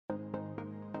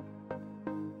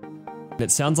It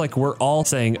sounds like we're all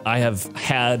saying, I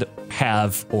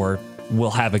have, or will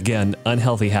have again,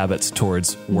 unhealthy habits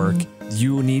towards work.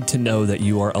 You need to know that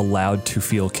you are allowed to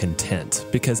feel content,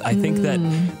 because I think that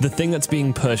the thing that's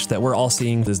being pushed that we're all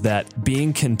seeing is that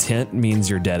being content means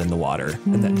you're dead in the water,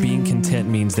 and that being content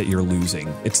means that you're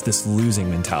losing. It's this losing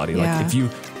mentality. Yeah. Like if you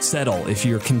settle, if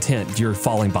you're content, you're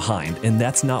falling behind. And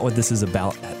that's not what this is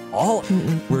about at all.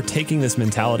 We're taking this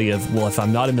mentality of, well, if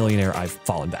I'm not a millionaire, I've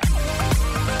fallen back.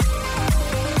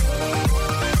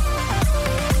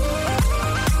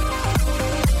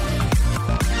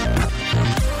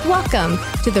 Welcome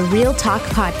to the Real Talk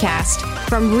Podcast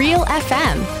from Real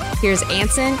FM. Here's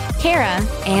Ansen, Kara,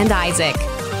 and Isaac.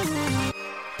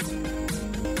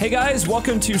 Hey guys,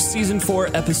 welcome to Season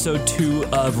 4, Episode 2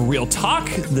 of Real Talk.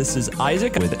 This is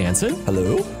Isaac with Ansen.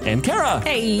 Hello. And Kara.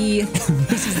 Hey.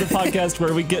 This is the podcast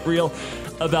where we get real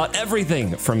about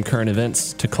everything from current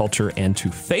events to culture and to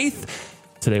faith.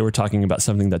 Today we're talking about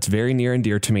something that's very near and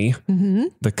dear to me,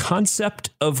 the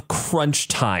concept of crunch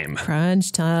time.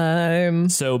 Crunch time.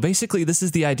 So basically, this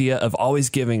is the idea of always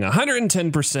giving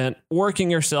 110%, working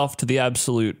yourself to the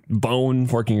absolute bone,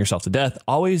 working yourself to death,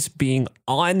 always being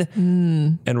on.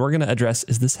 And we're going to address,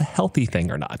 is this a healthy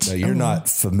thing or not? Now, you're not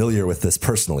familiar with this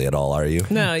personally at all, are you?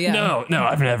 No, yeah. No,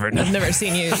 I've never. I've never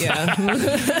seen you, yeah.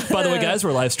 By the way, guys,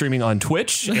 we're live streaming on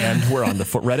Twitch, and we're on the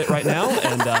Reddit right now.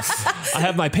 And I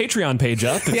have my Patreon page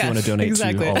up if you want to donate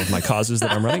to all of my causes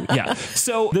that I'm running. Yeah.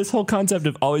 So this whole concept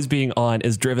of always being on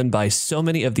is driven by so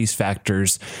many of these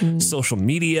factors, social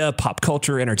media, pop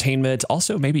culture, entertainment,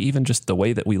 also maybe even just the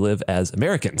way that we live as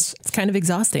Americans. It's kind of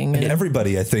exhausting. And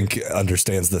everybody, I think,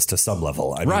 understands this to some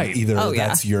level. I mean, either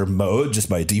that's your mode just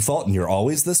by default and you're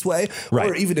always this way,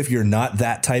 or even if you're not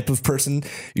that type of person,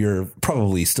 you're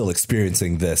probably still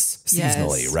experiencing this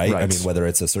seasonally, right? I mean, whether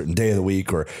it's a certain day of the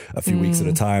week or a few weeks at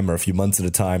a time or a few months at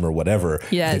a time or whatever. I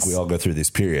think we all go through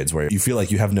these periods where you feel like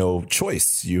you have no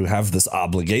choice. You have this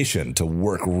obligation to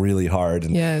work really hard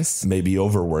and maybe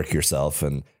overwork yourself.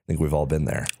 And I think we've all been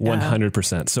there.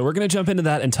 100%. So we're going to jump into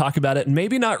that and talk about it and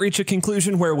maybe not reach a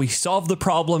conclusion where we solve the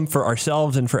problem for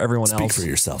ourselves and for everyone else. Speak for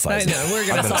yourself, Isaac. I know. We're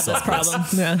going to solve this problem.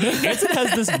 Yeah. Ansen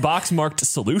has this box marked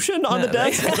solution on the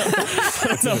desk.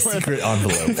 It's a secret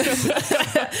envelope.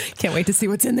 Can't wait to see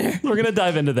what's in there. We're going to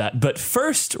dive into that. But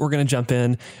first, we're going to jump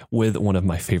in with one of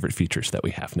my favorite features that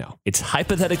we have now. It's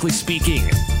hypothetically speaking.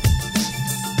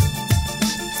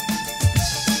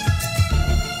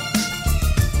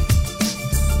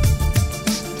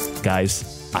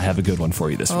 Guys, I have a good one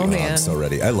for you this week. Man. I'm so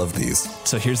ready. I love these.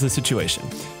 So here's the situation.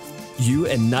 You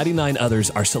and 99 others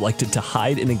are selected to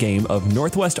hide in a game of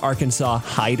Northwest Arkansas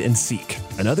hide and seek.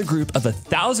 Another group of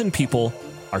 1,000 people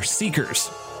are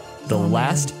seekers. The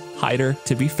last hider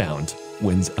to be found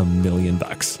wins $1 million.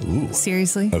 Ooh.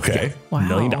 Seriously? Okay. Wow. $1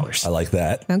 million. I like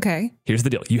that. Okay. Here's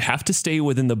the deal. You have to stay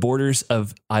within the borders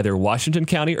of either Washington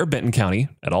County or Benton County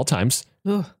at all times.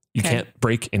 Ugh. You can't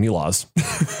break any laws.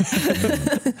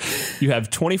 You have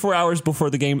 24 hours before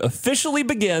the game officially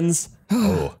begins.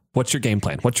 What's your game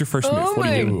plan? What's your first move? Oh What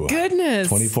are you doing? my goodness.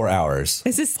 24 hours.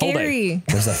 This is scary.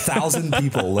 There's 1,000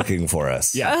 people looking for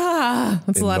us. Yeah.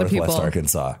 That's a lot of people. Northwest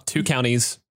Arkansas. 2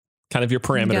 counties, kind of your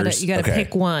parameters. You gotta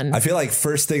pick one. I feel like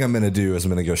first thing I'm going to do is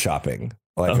I'm going to go shopping.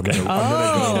 Like I'm going to go to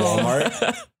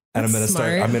Walmart. And I'm going to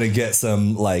start, I'm going to get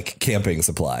some like camping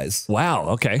supplies. Wow.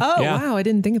 Okay. Wow. I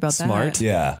didn't think about Smart. that.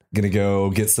 Yeah. Going to go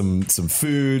get some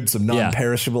food, some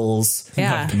non-perishables.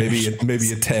 Yeah. Maybe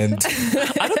a tent.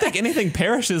 I don't think anything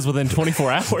perishes within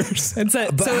 24 hours.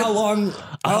 But how long?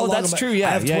 That's true. Yeah.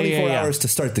 I have 24 hours to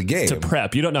start the game. To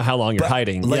prep. You don't know how long you're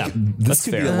hiding. Like, that's this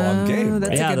could fair. be a long game. That's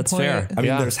Right? a good That's point. fair. I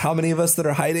mean, there's how many of us that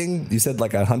are hiding? You said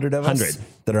like 100 of us 100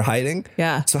 that are hiding.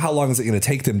 Yeah. So how long is it going to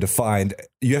take them to find?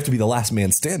 You have to be the last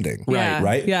man standing.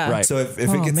 Right. Yeah. Right. So if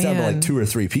it gets down to like 2 or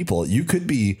 3 people, you could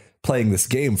be playing this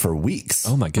game for weeks.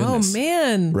 Oh my goodness. Oh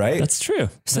man. Right. That's true.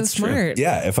 So That's true. smart.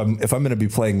 Yeah. If I'm going to be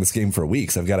playing this game for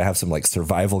weeks, I've got to have some like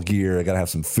survival gear. I got to have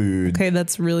some food. Okay.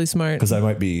 That's really smart. Because I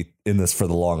might be in this for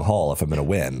the long haul if I'm going to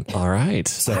win. All right.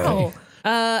 So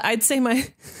I'd say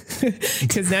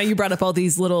because now you brought up all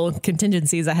these little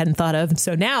contingencies I hadn't thought of.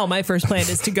 So now my first plan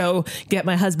is to go get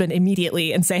my husband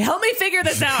immediately and say, help me figure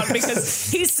this out, because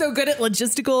he's so good at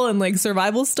logistical and like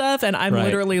survival stuff. And I'm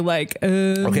literally like,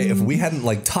 okay, if we hadn't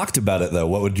like talked about it though,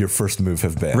 what would your first move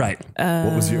have been? Right.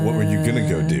 What were you going to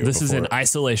go do? This is in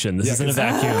isolation. This is in a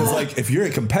vacuum. Because like if you're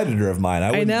a competitor of mine,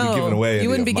 I wouldn't be giving away. You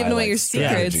wouldn't be giving away your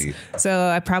secrets. So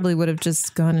I probably would have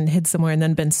just gone and hid somewhere and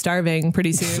then been starving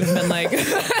pretty soon and been like,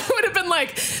 I would have been like,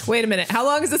 like, wait a minute, how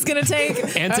long is this going to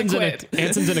take? Ansen's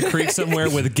in a creek somewhere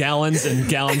with gallons and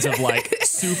gallons of like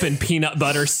soup and peanut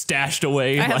butter stashed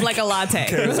away. I have like a latte.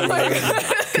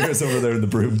 Kara's over there in the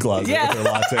broom closet with her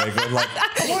latte. Going like,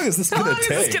 how long is this going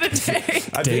to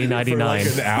take? Day 99.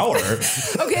 Like an hour.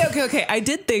 Okay. I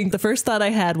did think the first thought I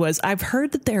had was I've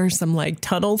heard that there are some like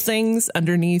tunnel things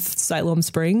underneath Siloam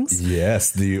Springs.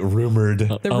 Yes, the rumored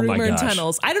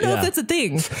tunnels. I don't know if that's a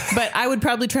thing, but I would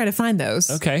probably try to find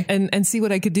those. Okay. And see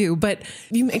what I could do. But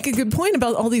you make a good point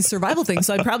about all these survival things.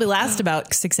 So I'd probably last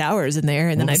about 6 hours in there,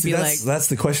 and then I'd be like, that's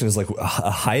the question, is like a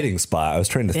hiding spot. I was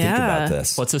trying to think about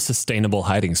this. What's a sustainable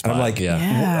hiding spot? I'm like,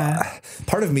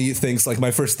 part of me thinks like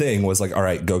my first thing was like, all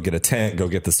right, go get a tent, go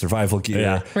get the survival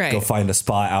gear, go find a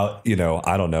spot out,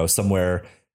 I don't know, somewhere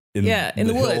in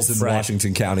the woods hills in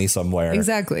Washington County somewhere.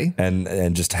 Exactly.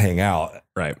 And just hang out.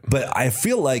 Right. But I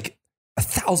feel like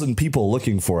 1,000 people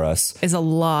looking for us is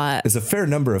a fair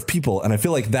number of people. And I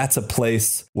feel like that's a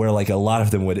place where like a lot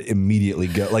of them would immediately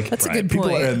go. Like that's a good people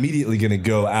point. are immediately going to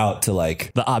go out to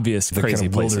like the obvious crazy kind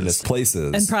of wilderness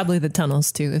places. And probably the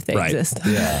tunnels too, if they exist.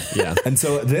 Yeah. And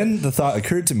so then the thought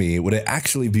occurred to me, would it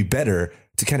actually be better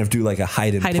to kind of do like a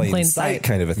hide in plain sight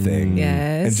kind of a thing,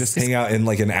 and just hang out in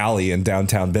like an alley in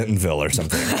downtown Bentonville or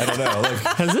something? I don't know. Like,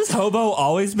 has this hobo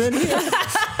always been here?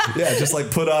 Yeah, just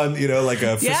like put on, like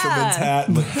a fisherman's hat,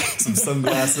 and like some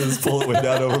sunglasses, pull it way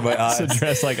down over my eyes. So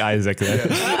dress like Isaac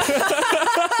then.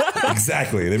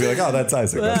 Exactly. They'd be like, oh, that's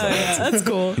Isaac. That's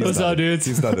cool. What's up, dudes?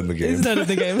 He's not in the game. He's not in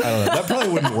the game. I don't know. That probably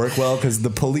wouldn't work well because the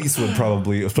police would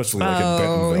probably, especially like in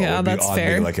Bentonville, would be on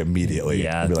me like immediately.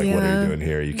 Yeah. Be like, what are you doing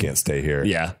here? You can't stay here.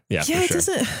 Yeah, for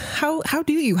sure. How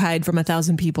do you hide from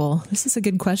 1,000 people? This is a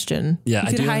good question. Yeah,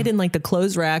 you could hide in like the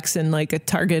clothes racks in like a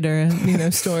Target or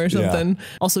a store or something.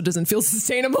 Also doesn't feel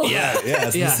sustainable. Yeah.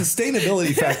 The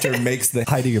sustainability factor makes the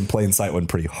hiding in plain sight one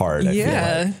pretty hard. I feel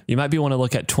like. You might want to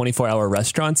look at 24-hour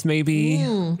restaurants, maybe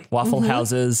waffle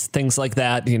houses, things like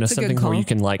that. Something where you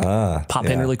can like pop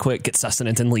in really quick, get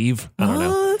sustenance, and leave. I don't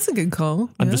know. That's a good call.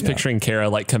 I'm just picturing Kara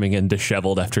like coming in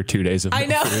disheveled after 2 days of food,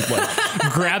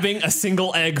 like grabbing a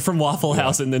single egg from Waffle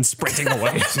House and then sprinting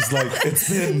away. She's like, it's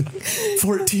been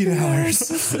 14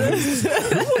 hours. Who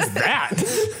was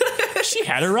that? She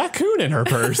had a raccoon in her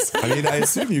purse. I mean, I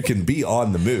assume you can be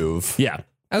on the move. Yeah.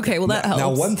 Okay, well that helps.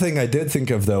 Now, one thing I did think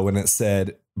of though, when it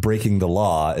said breaking the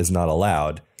law is not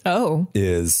allowed,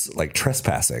 is like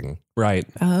trespassing. Right.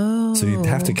 Oh. So you'd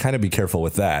have to kind of be careful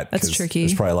with that. That's tricky.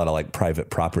 There's probably a lot of like private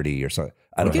property or something.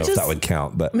 I don't know if that would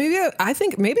count, but I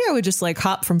think I would just like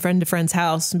hop from friend to friend's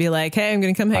house and be like, hey, I'm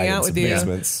going to come hang out with you.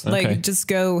 Like just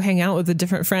go hang out with a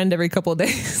different friend every couple of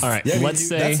days. All right. Yeah, let's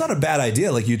say that's not a bad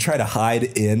idea. Like you try to hide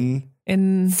in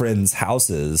friends'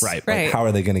 houses. Right. Like, how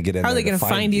are they going to get in? How are they going to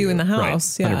find you in the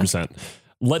house? Right. 100%.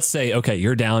 Let's say, okay,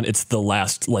 you're down. It's the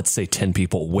last, let's say 10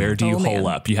 people. Where do you hole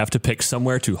up? You have to pick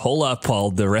somewhere to hole up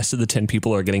while the rest of the 10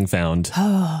 people are getting found.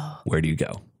 Where do you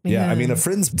go? Yeah, I mean, a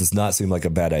friend's does not seem like a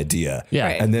bad idea. Yeah.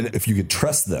 Right. And then if you could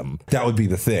trust them, that would be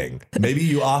the thing. Maybe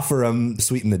you offer them,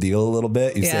 sweeten the deal a little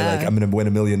bit. You say like, I'm going to win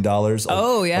 $1 million.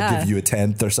 I'll give you a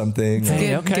 10th or something.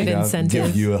 Good incentive.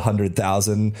 Give you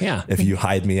 100,000. Yeah. If you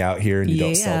hide me out here and you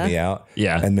don't sell me out.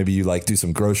 Yeah. And maybe you like do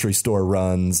some grocery store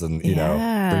runs and, bring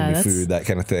me food, that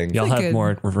kind of thing. Y'all have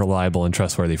more reliable and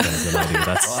trustworthy friends than I do.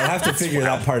 I'll have to figure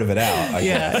that part of it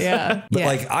out. But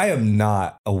like, I am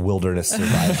not a wilderness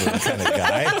survivor kind of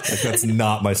guy. Like, that's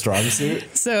not my strong suit.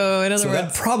 So in other words,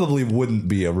 that probably wouldn't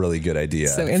be a really good idea.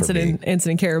 So Ansen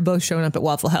and Kara both showing up at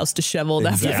Waffle House disheveled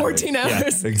after 14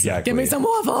 hours. Yeah, exactly. Give me some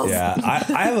waffles. Yeah,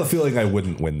 I have a feeling I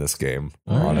wouldn't win this game,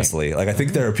 honestly. Like I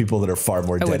think there are people that are far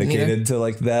more dedicated to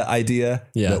like that idea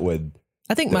that would.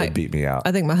 I think would beat me out.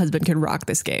 I think my husband could rock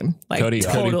this game. Like Cody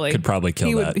could probably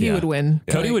kill that. He would win.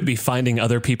 Cody would be finding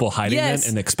other people hiding it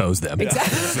and expose them.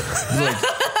 Exactly. Like,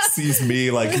 sees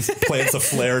me, like plants a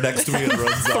flare next to me and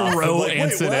runs off. Throw like,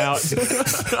 Ansen out.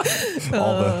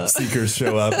 All the seekers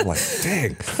show up. I'm like,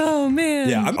 dang. Oh man.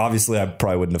 Yeah. Obviously, I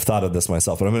probably wouldn't have thought of this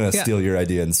myself, but I'm going to steal your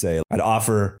idea and say I'd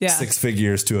offer 6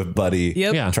 figures to a buddy.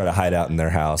 And try to hide out in their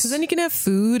house. Because then you can have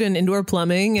food and indoor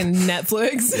plumbing and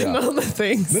Netflix and all the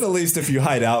things. Then at least if you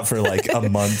hide out for like a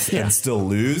month and still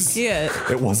lose,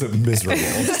 it wasn't miserable.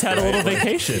 Just had a little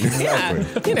vacation.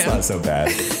 Exactly. It's not so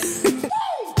bad.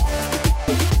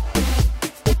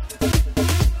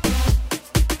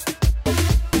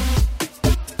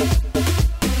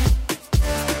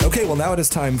 Okay, well, now it is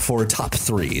time for top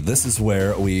 3. This is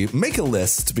where we make a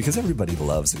list, because everybody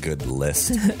loves a good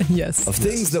list of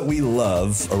things that we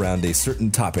love around a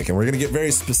certain topic. And we're going to get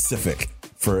very specific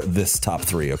for this top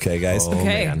 3. Okay, guys?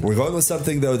 Okay. Man. We're going with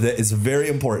something, though, that is very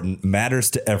important, matters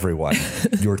to everyone.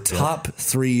 Your top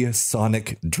 3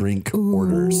 Sonic drink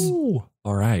orders.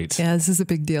 All right. Yeah, this is a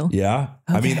big deal. Yeah.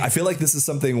 Okay. I mean, I feel like this is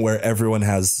something where everyone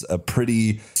has a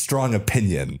pretty strong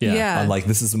opinion on like,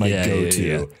 this is my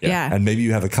go-to. Yeah. And maybe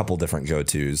you have a couple different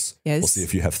go-tos. Yes. We'll see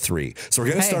if you have 3. So we're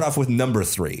going to start off with number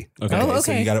 3. Okay. Oh,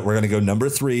 okay. So we're going to go number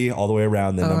 3 all the way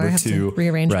around, then number 2.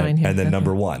 Rearrange mine here. And then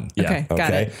number 1. Yeah. Okay.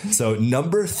 Got it. So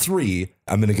number 3,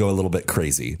 I'm going to go a little bit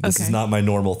crazy. This is not my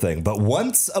normal thing, but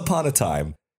once upon a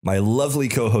time, my lovely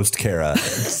co-host Kara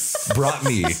brought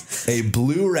me a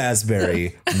blue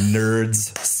raspberry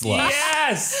Nerds slush.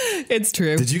 Yes, it's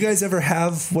true. Did you guys ever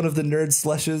have one of the Nerd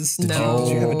slushes? Did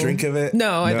you have a drink of it?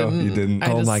 No, I didn't. You didn't.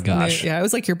 Oh my gosh! Yeah, it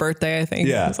was like your birthday, I think.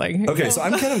 Yeah. It was like, okay, so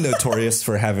I'm kind of notorious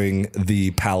for having the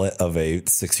palate of a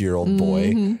 6-year-old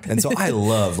boy, and so I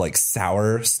love like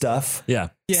sour stuff. Yeah.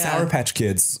 Sour Patch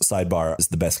Kids, sidebar, is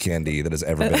the best candy that has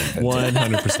ever been invented.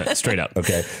 100%, straight up.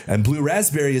 Okay. And blue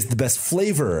raspberry is the best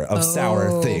flavor of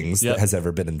sour things that has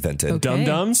ever been invented. Okay. Dum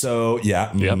Dums? So,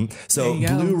 So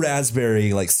blue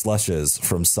raspberry like slushes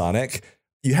from Sonic,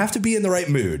 you have to be in the right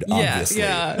mood, obviously.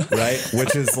 Right?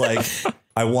 Which is like,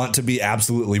 I want to be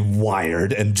absolutely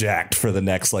wired and jacked for the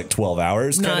next like 12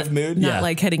 hours kind of mood. Not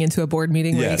like heading into a board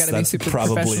meeting where you got to be super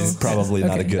professional. Probably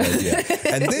not a good idea.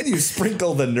 And then you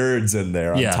sprinkle the nerds in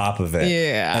there on top of it.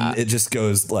 Yeah. And it just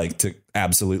goes like to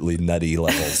absolutely nutty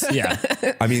levels.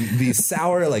 I mean, the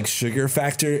sour like sugar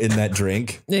factor in that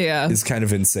drink is kind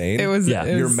of insane.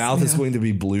 Your mouth is going to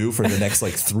be blue for the next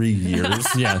like 3 years.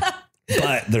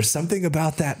 But there's something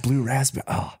about that blue raspberry.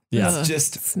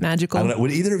 It's magical. I don't know.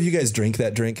 Would either of you guys drink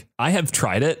that drink? I have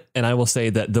tried it, and I will say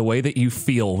that the way that you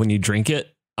feel when you drink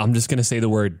it, I'm just going to say the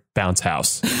word bounce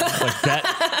house. Like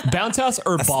that bounce house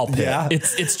or ball pit.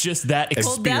 It's just that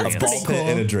experience. A ball pit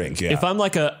in a drink. Yeah. If I'm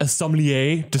like a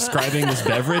sommelier describing this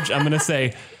beverage, I'm going to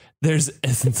say, there's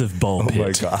essence of ball pit. Oh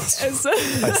my gosh.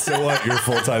 I still want your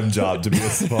full-time job to be a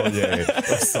sommelier of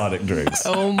Sonic drinks.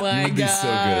 Oh my gosh. You'd be so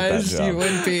good at that job. You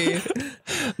would be.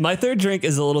 My third drink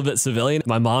is a little bit civilian.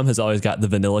 My mom has always got the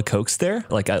vanilla Cokes there,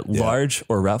 like a large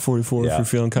or Route 44 if you're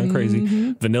feeling kind of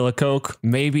crazy. Vanilla Coke,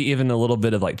 maybe even a little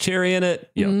bit of like cherry in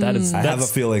it. You know, I have a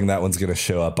feeling that one's going to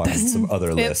show up on some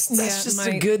other lists. That's just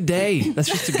a good day. That's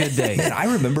just a good day. Man,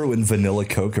 I remember when Vanilla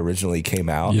Coke originally came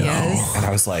out. Yes. And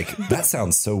I was like, that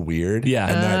sounds so weird. Yeah.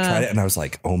 And then I tried it and I was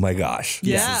like, oh my gosh,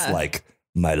 this is like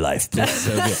my life. It's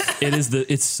so good.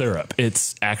 It's syrup.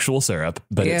 It's actual syrup,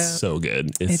 but it's so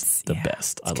good. It's the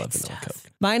best. I love vanilla Coke.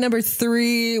 My number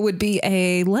 3 would be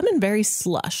a lemon berry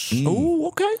slush. Oh,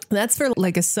 okay. That's for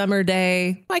like a summer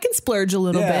day. I can splurge a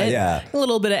little bit. Yeah. A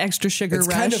little bit of extra sugar It's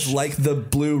rush. kind of like the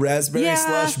blue raspberry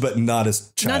slush, but not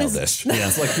as childish.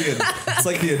 It's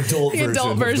like the adult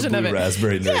version of the blue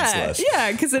raspberry nerd slush.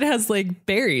 Yeah, because it has like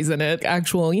berries in it.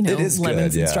 Actual,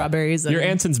 lemons and strawberries. And you're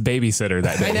Ansen's babysitter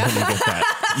that day when you get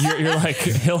that. You're like,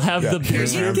 he'll have the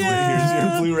here's your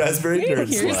blue raspberry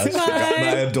nerd slush. Got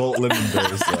my adult lemon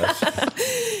berry slush.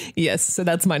 Yes, so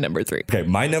that's my number 3. Okay,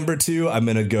 my number 2, I'm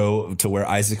going to go to where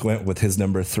Isaac went with his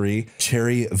number 3,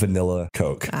 cherry vanilla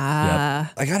Coke. I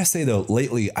got to say, though,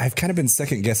 lately, I've kind of been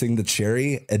second guessing the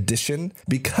cherry edition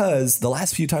because the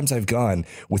last few times I've gone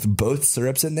with both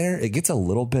syrups in there, it gets a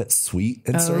little bit sweet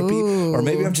and syrupy. Or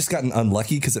maybe I've just gotten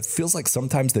unlucky because it feels like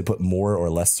sometimes they put more or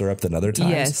less syrup than other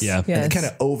times. Yeah. And it kind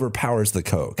of overpowers the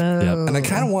Coke. And I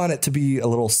kind of want it to be a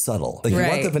little subtle. Like you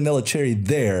want the vanilla cherry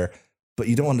there, but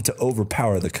you don't want it to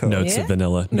overpower the Coke. Notes of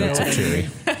vanilla, notes of cherry.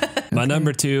 My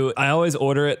number 2, I always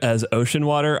order it as ocean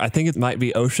water. I think it might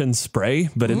be ocean spray,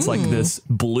 but it's like this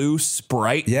blue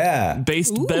Sprite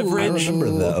based beverage. I remember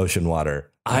the ocean water.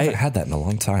 I haven't had that in a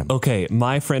long time. Okay,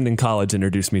 my friend in college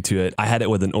introduced me to it. I had it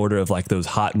with an order of like those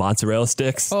hot mozzarella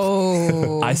sticks.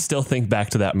 Oh. I still think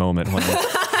back to that moment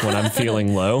when I'm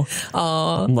feeling low.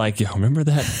 I'm like, remember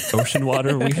that ocean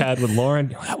water we had with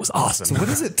Lauren? That was awesome. So what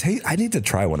does it taste? I need to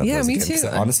try one of those me again, too. 'cause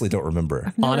I honestly don't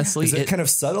remember. Honestly, is it kind of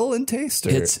subtle in taste?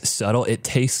 Or? It's subtle. It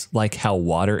tastes like how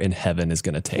water in heaven is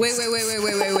going to taste.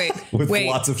 Wait. With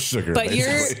lots of sugar.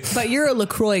 But you're a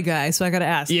LaCroix guy, so I got to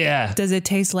ask. Yeah. Does it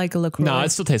taste like a LaCroix? No,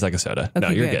 it still tastes like a soda. No,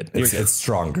 you're good. It's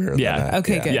stronger. Yeah.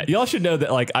 Okay, good. Yeah, y'all should know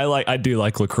that I do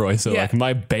like LaCroix, so like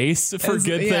my base for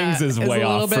good things is way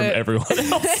off from everyone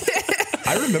else.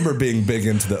 I remember being big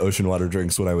into the ocean water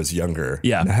drinks when I was younger.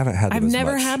 Yeah. And I haven't had them I've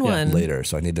never had one later,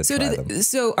 so I need to try them.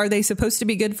 So are they supposed to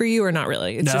be good for you or not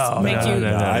really? It's No.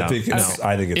 I think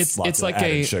it's lots of like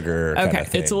added sugar. Okay. Kind of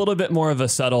thing. It's a little bit more of a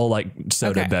subtle like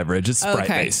soda beverage. It's Sprite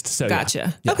based. So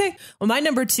gotcha. Yeah. Okay. Well, my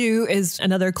number 2 is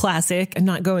another classic. I'm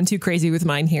not going too crazy with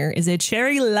mine here. Is a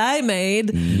cherry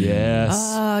limeade. Yes.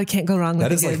 I can't go wrong with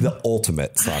that. Is like the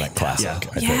ultimate Sonic classic.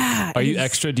 I think. Are you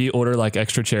extra? Do you order like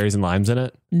extra cherries and limes in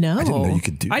it? No. I didn't know you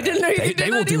could do that. I didn't know you could do that.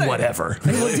 They will do whatever.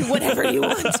 They will do whatever you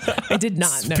want. I did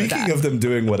not know that. Speaking of them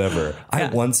doing whatever, I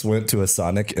once went to a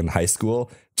Sonic in high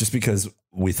school just because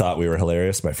we thought we were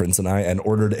hilarious, my friends and I, and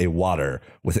ordered a water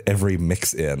with every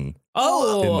mix in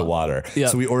the water. Yep.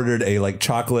 So we ordered a like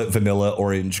chocolate, vanilla,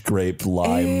 orange, grape,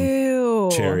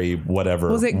 lime, cherry, whatever.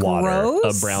 Was it water.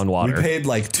 gross? A brown water. We paid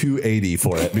like $2.80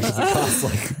 for it because it costs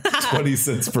like 20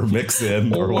 cents per mix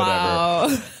in or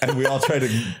whatever. And we all tried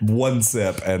one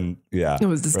sip and it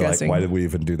was disgusting. We're like, why did we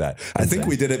even do that? I think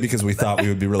we did it because we thought we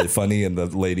would be really funny and the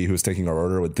lady who was taking our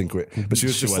order would think but she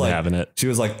was just like having it. She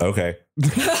was like, okay. She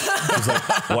was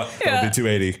like, what? That'll be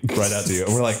 $2.80 right out to you.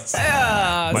 And we're like,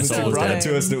 my soul brought it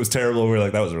to us and it was terrible. And we were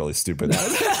like, that was really stupid.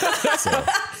 So,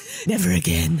 never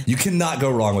again. You cannot go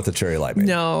wrong with the cherry limeade.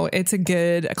 No, it's a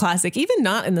good classic. Even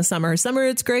not in the summer. Summer,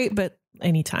 it's great, but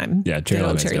anytime. Yeah, cherry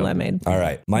limeade. All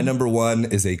right. My number 1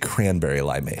 is a cranberry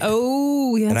limeade.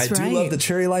 Oh, yeah, that's right. And I do love the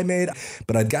cherry limeade,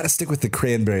 but I've got to stick with the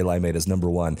cranberry limeade as number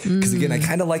 1. Because again, I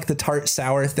kind of like the tart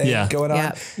sour thing going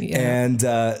on. Yeah. And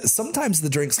sometimes the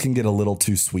drinks can get a little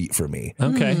too sweet for me.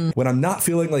 Okay. When I'm not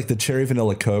feeling like the cherry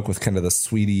vanilla Coke with kind of the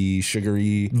sweety,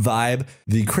 sugary vibe,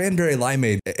 the cranberry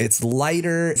limeade, it's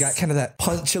lighter, got kind of that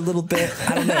punch a little bit.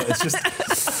 I don't know. It's just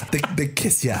they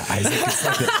kiss you, Isaac.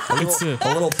 It's like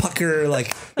a little pucker.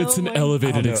 Like it's an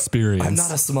elevated experience. I'm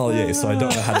not a sommelier, so I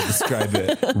don't know how to describe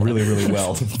it really, really well.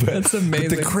 But, that's amazing.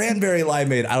 But the cranberry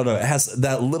limeade, I don't know. It has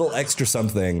that little extra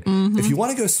something. Mm-hmm. If you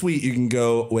want to go sweet, you can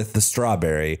go with the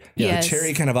strawberry. Yes. The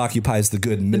cherry kind of occupies the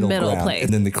good middle ground. Plate.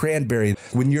 And then the cranberry,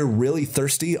 when you're really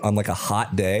thirsty on like a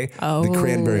hot day, the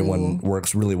cranberry one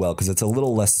works really well because it's a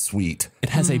little less sweet. It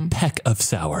has a peck of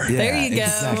sour. Yeah, there you go.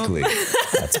 Exactly.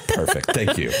 That's perfect.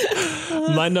 Thank you.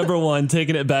 My number 1,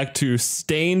 taking it back to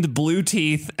stained blue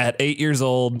teeth at 8 years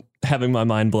old, having my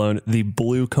mind blown, the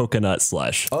blue coconut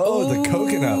slush. Oh, the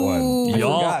coconut one. I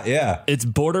forgot, yeah. It's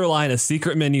borderline a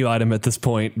secret menu item at this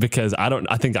point because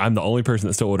I think I'm the only person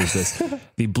that still orders this.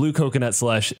 The blue coconut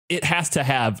slush, it has to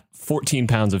have 14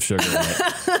 pounds of sugar in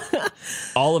it.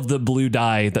 All of the blue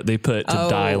dye that they put to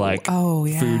dye like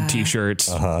food t-shirts,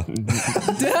 all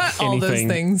those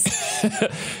things.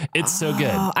 It's so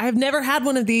good. I've never had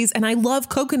one of these and I love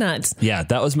coconuts. Yeah,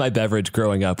 that was my beverage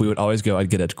growing up. We would always go, I'd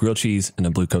get a grilled cheese and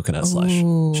a blue coconut slush.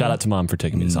 Shout out to Mom for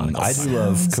taking me to Sonic. I do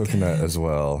love coconut as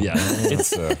well. Yeah,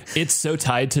 it's so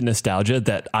tied to nostalgia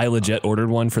that I legit ordered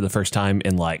one for the first time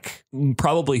in like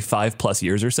probably 5+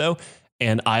 years or so.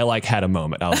 And I like had a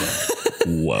moment. I was like,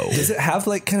 whoa. Does it have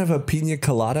like kind of a pina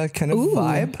colada kind of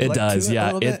vibe? It does.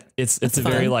 Yeah. It's a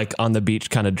very like on the beach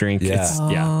kind of drink. Yeah. It's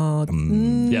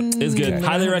it's good. Okay.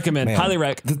 Highly recommend. Man, highly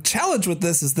rec. The challenge with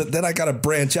this is that then I got to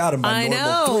branch out of my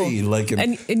normal 3. Like,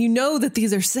 and you know that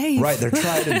these are safe. Right. They're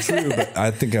tried and true, but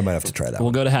I think I might have to try that. We'll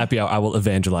go to happy hour. I will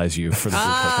evangelize you for the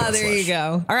there slush. You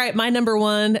go. All right. My number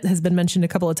 1 has been mentioned a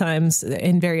couple of times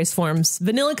in various forms.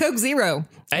 Vanilla Coke Zero.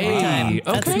 Hey,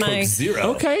 that's my Coke Zero.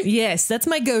 Okay. Yes, that's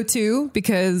my go-to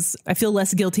because I feel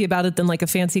less guilty about it than like a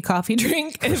fancy coffee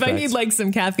drink. If I need like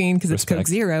some caffeine because it's Coke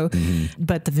Zero. Mm-hmm.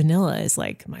 But the vanilla is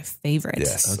like my favorite.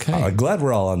 Yes. Okay. I'm glad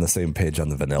we're all on the same page on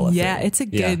the vanilla. Yeah, thing. it's a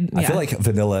good. I feel like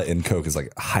vanilla in Coke is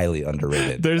like highly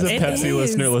underrated. There's a Pepsi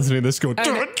listener listening to this going.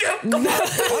 Honestly,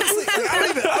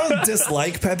 I don't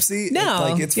dislike Pepsi.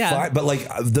 No, it's fine, but like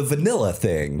the vanilla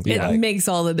thing, it makes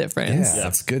all the difference. Yeah,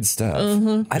 it's good stuff.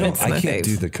 Mm-hmm. I can't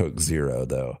do the Coke Zero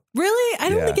though. Really? I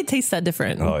don't think it tastes that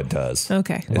different. Oh, it does.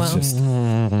 Okay. It's just.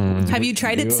 Have you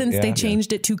tried it since they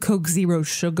changed it to Coke Zero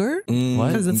Sugar?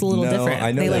 Because it's a little different.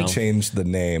 I know they changed the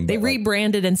name. They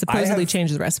rebranded and supposedly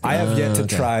changed the recipe. I have yet to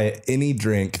try any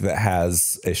drink that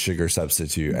has a sugar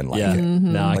substitute and like it.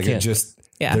 Mm-hmm. No, I can't. It just.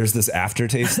 Yeah. There's this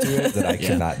aftertaste to it that I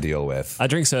cannot deal with. I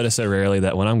drink soda so rarely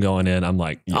that when I'm going in, I'm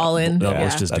like, all in.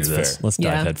 Let's just do this. Fair. Let's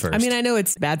dive head first. I mean, I know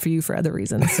it's bad for you for other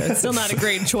reasons, so it's still not a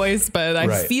great choice, but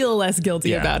I feel less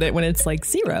guilty about it when it's like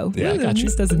zero. Yeah,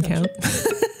 this doesn't count.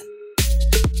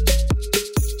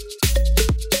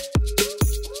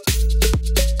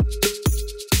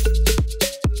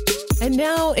 And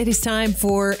Now it is time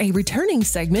for a returning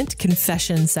segment,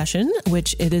 Confession Session,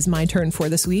 which it is my turn for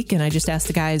this week. And I just asked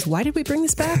the guys, why did we bring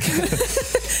this back?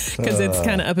 Because it's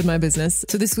kind of up in my business.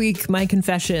 So this week, my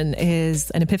confession is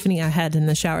an epiphany I had in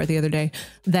the shower the other day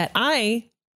that I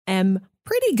am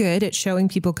pretty good at showing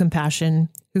people compassion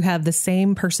who have the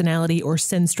same personality or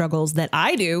sin struggles that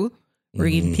I do, or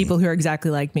people who are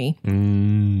exactly like me,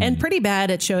 and pretty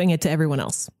bad at showing it to everyone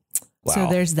else. Wow. So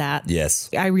there's that. Yes.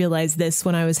 I realized this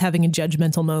when I was having a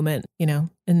judgmental moment,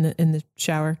 in the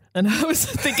shower, and I was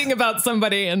thinking about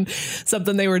somebody and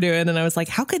something they were doing. And I was like,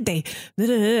 how could they?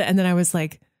 And then I was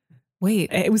like,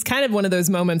 wait, it was kind of one of those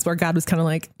moments where God was kind of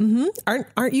like,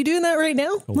 aren't you doing that right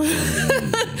now?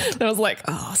 And I was like,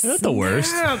 oh, that's the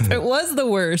worst. It was the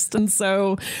worst. And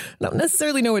so I don't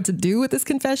necessarily know what to do with this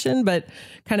confession, but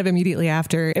kind of immediately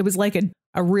after, it was like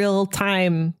a real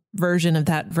time version of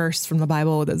that verse from the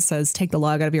Bible that says, take the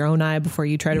log out of your own eye before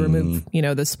you try to remove,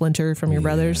 the splinter from your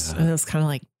brother's. And it was kind of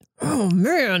like, oh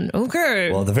man,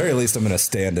 okay. Well, at the very least, I'm going to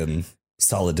stand in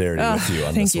solidarity with you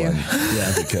on this one.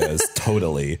 Yeah, because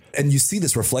totally. And you see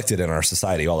this reflected in our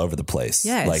society all over the place.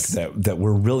 Yes. Like that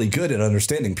we're really good at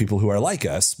understanding people who are like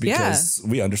us because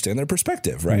we understand their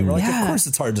perspective, right? We're like, of course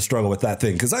it's hard to struggle with that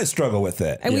thing because I struggle with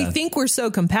it. And we think we're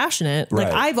so compassionate.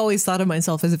 Like I've always thought of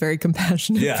myself as a very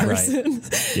compassionate person.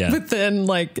 Right. Yeah. But then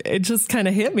it just kind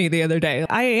of hit me the other day.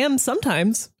 I am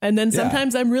sometimes, and then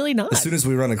sometimes I'm really not. As soon as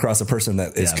we run across a person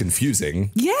that is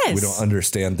confusing, we don't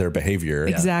understand their behavior.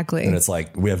 Exactly. And it's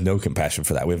like, we have no compassion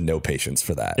for that. We have no patience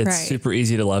for that. It's super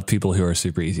easy to love people who are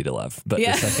super easy to love. But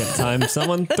the second time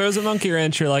someone throws a monkey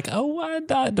wrench, you're like, oh,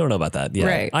 I don't know about that. Yeah,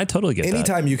 right. I totally get that.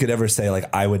 Anytime you could ever say,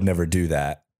 like, I would never do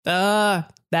that.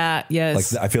 That,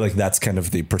 yes. Like, I feel like that's kind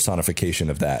of the personification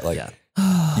of that. Like,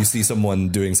 you see someone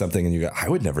doing something and you go, I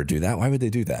would never do that. Why would they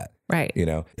do that? Right.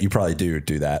 You probably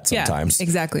do that sometimes. Yeah,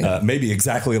 exactly. Maybe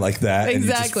exactly like that. And you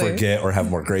just forget or have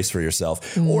more grace for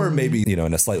yourself. Or maybe, in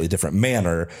a slightly different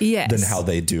manner than how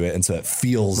they do it. And so it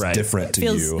feels different to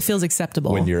you. It feels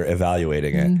acceptable when you're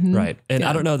evaluating it. Mm-hmm. Right. And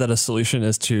I don't know that a solution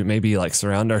is to maybe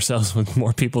surround ourselves with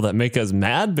more people that make us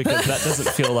mad, because that doesn't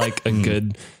feel like a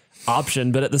good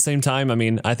option. But at the same time,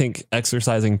 I think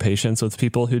exercising patience with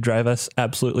people who drive us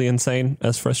absolutely insane,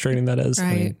 as frustrating that is.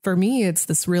 Right. For me, it's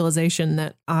this realization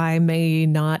that I may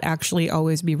not actually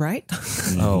always be right.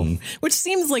 Which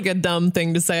seems like a dumb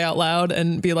thing to say out loud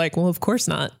and be like, well, of course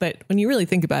not. But when you really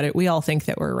think about it, we all think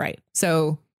that we're right.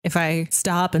 So if I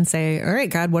stop and say, all right,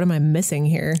 God, what am I missing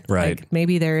here? Right.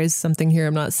 Maybe there is something here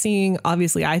I'm not seeing.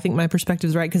 Obviously, I think my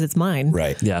perspective is right because it's mine.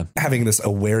 Right. Yeah. Having this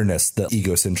awareness that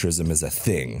egocentrism is a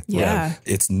thing. Yeah. Right?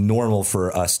 It's normal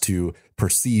for us to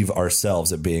perceive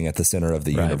ourselves as being at the center of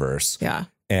the universe. Yeah.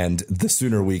 And the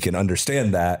sooner we can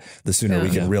understand that, the sooner we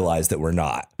can realize that we're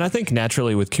not. And I think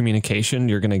naturally with communication,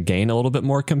 you're going to gain a little bit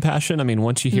more compassion.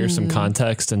 Once you hear some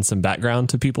context and some background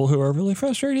to people who are really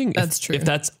frustrating, that's true. If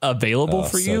that's available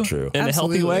for you in a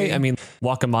healthy way,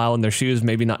 walk a mile in their shoes,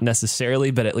 maybe not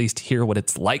necessarily, but at least hear what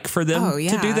it's like for them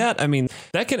to do that.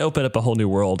 That can open up a whole new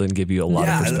world and give you a lot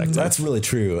of perspective. That's really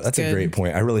true. That's a great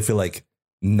point. I really feel like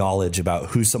knowledge about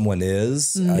who someone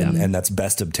is and that's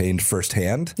best obtained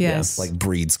firsthand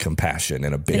breeds compassion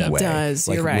in a big way. It does.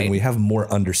 Like you're right. when we have more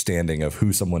understanding of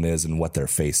who someone is and what they're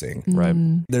facing. Right.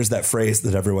 There's that phrase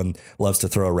that everyone loves to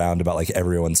throw around about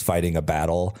everyone's fighting a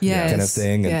battle kind of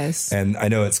thing. And I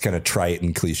know it's kind of trite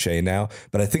and cliche now,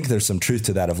 but I think there's some truth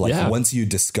to that of once you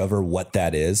discover what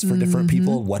that is for different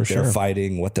people, what they're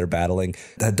fighting, what they're battling,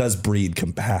 that does breed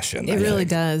compassion. It really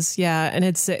does. Yeah. And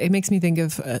it makes me think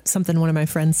of something one of my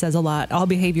friend says a lot. All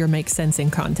behavior makes sense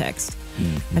in context.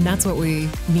 And that's what we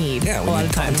need a lot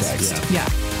of times. Context. Yeah.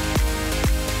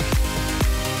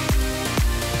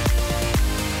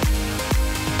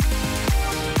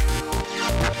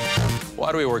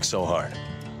 Why do we work so hard?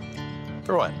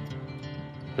 For what?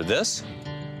 For this?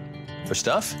 For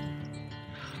stuff?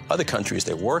 Other countries,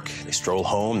 they work, they stroll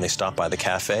home, they stop by the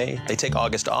cafe, they take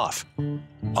August off.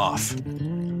 Off.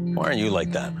 Why aren't you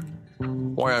like that?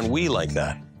 Why aren't we like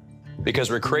that?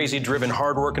 Because we're crazy, driven,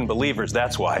 hard-working believers,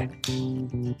 that's why.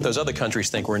 Those other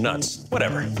countries think we're nuts.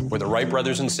 Whatever. Were the Wright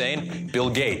brothers insane? Bill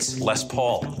Gates, Les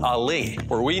Paul, Ali.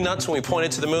 Were we nuts when we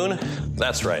pointed to the moon?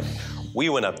 That's right. We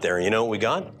went up there, and you know what we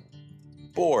got?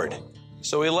 Bored.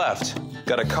 So we left.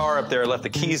 Got a car up there, left the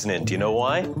keys in it. Do you know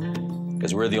why?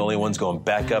 Because we're the only ones going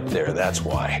back up there, that's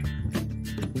why.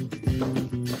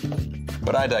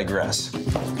 But I digress.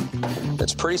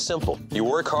 It's pretty simple. You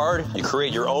work hard, you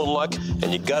create your own luck,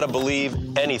 and you gotta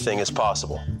believe anything is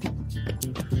possible.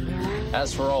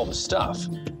 As for all the stuff,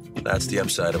 that's the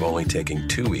upside of only taking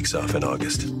 2 weeks off in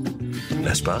August.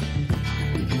 N'est-ce pas?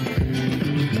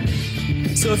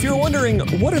 So if you're wondering,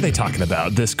 what are they talking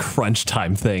about, this crunch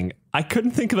time thing? I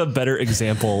couldn't think of a better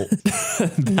example.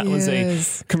 That was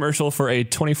a commercial for a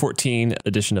 2014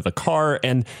 edition of a car.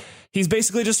 And he's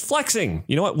basically just flexing.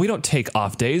 You know what? We don't take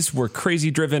off days. We're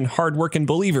crazy driven, hardworking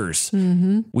believers.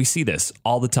 We see this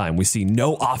all the time. We see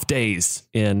no off days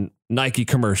in Nike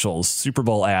commercials, Super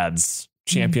Bowl ads,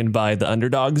 championed by the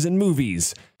underdogs in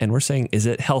movies. And we're saying, is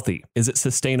it healthy? Is it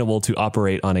sustainable to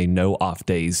operate on a no off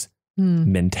days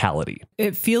mentality?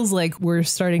 It feels like we're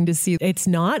starting to see it's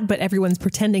not, but everyone's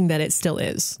pretending that it still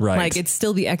is. Right. Like it's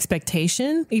still the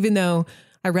expectation, even though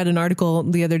I read an article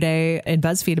the other day in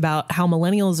BuzzFeed about how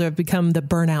millennials have become the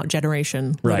burnout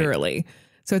generation, literally. Right.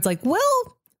 So it's like,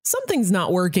 well, something's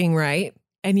not working right.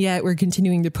 And yet we're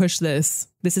continuing to push this.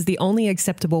 This is the only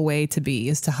acceptable way to be,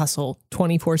 is to hustle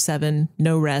 24/7,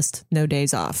 no rest, no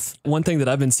days off. One thing that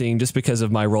I've been seeing, just because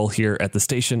of my role here at the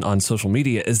station on social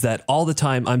media, is that all the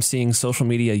time I'm seeing social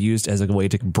media used as a way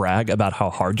to brag about how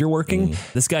hard you're working.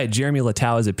 This guy, Jeremy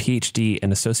Littau, is a PhD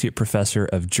and associate professor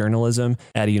of journalism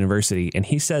at a university. And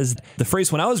he says the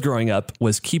phrase when I was growing up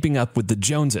was keeping up with the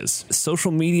Joneses.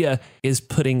 Social media is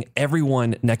putting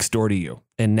everyone next door to you.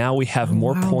 And now we have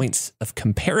more points of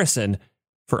comparison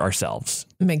for ourselves.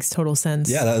 It makes total sense.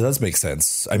 Yeah, that does make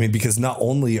sense. I mean, because not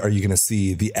only are you going to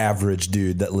see the average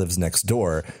dude that lives next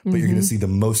door, but you're going to see the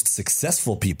most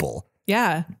successful people.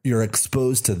 Yeah. You're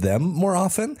exposed to them more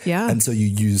often. Yeah. And so you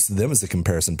use them as a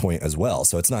comparison point as well.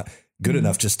 So it's not good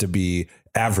enough just to be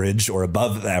average or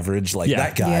above average like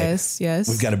that guy. Yes.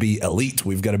 We've got to be elite.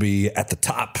 We've got to be at the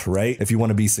top, right? If you want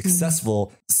to be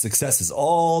successful, success is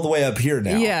all the way up here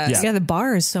now. Yeah. The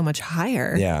bar is so much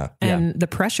higher. Yeah. And the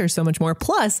pressure is so much more.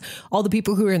 Plus, all the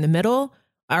people who are in the middle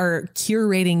are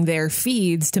curating their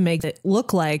feeds to make it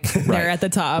look like they're at the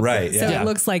top. Right. So it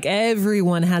looks like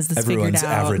everyone has this figured out. Everyone's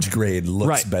average grade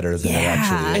looks better than it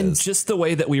actually is. And just the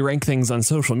way that we rank things on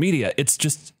social media, it's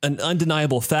just an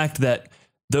undeniable fact that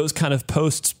those kind of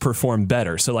posts perform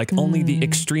better. So like only the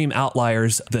extreme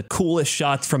outliers, the coolest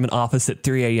shots from an office at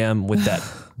 3 a.m. with that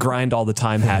grind all the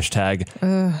time hashtag,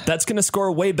 that's going to score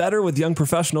way better with young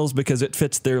professionals because it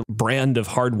fits their brand of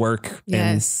hard work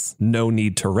and no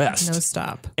need to rest. No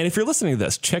stop. And if you're listening to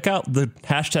this, check out the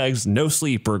hashtags no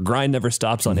sleep or grind never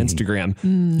stops on Instagram.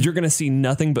 You're going to see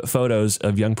nothing but photos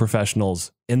of young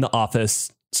professionals in the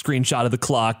office, screenshot of the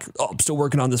clock. Oh, I'm still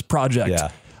working on this project.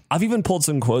 Yeah. I've even pulled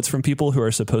some quotes from people who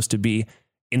are supposed to be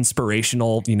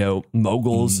inspirational,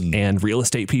 moguls and real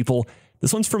estate people.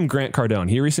 This one's from Grant Cardone.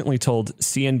 He recently told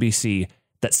CNBC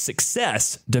that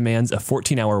success demands a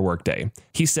 14-hour workday.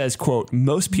 He says, quote,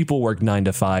 most people work 9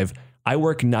 to 5. I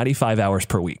work 95 hours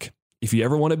per week. If you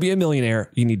ever want to be a millionaire,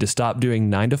 you need to stop doing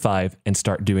 9 to 5 and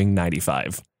start doing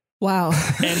 95. Wow.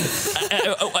 And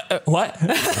what?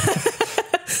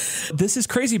 This is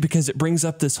crazy because it brings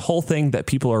up this whole thing that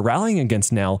people are rallying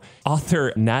against now.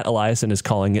 Author Nat Eliason is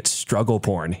calling it struggle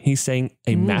porn. He's saying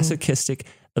a masochistic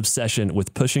obsession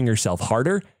with pushing yourself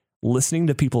harder, listening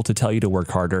to people to tell you to work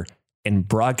harder, and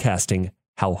broadcasting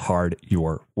how hard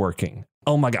you're working.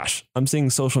 Oh my gosh. I'm seeing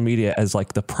social media as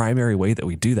like the primary way that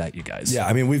we do that, you guys. Yeah.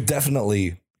 I mean, we've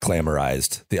definitely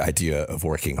glamorized the idea of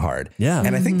working hard. Yeah.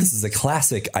 And I think this is a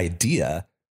classic idea.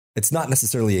 It's not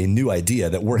necessarily a new idea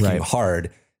that working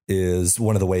hard is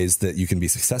one of the ways that you can be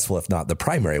successful, if not the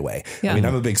primary way. I mean,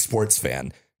 I'm a big sports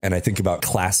fan, and I think about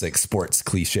classic sports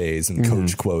cliches and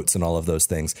coach quotes and all of those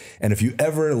things. And if you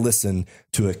ever listen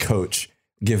to a coach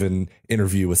give an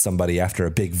interview with somebody after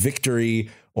a big victory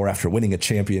or after winning a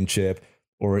championship,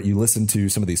 or you listen to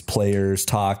some of these players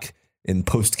talk in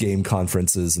post-game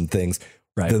conferences and things,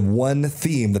 the one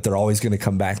theme that they're always going to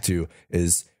come back to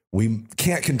is we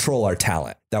can't control our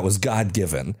talent. That was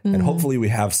God-given, and hopefully we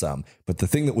have some. But the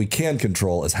thing that we can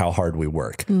control is how hard we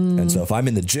work. And so if I'm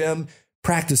in the gym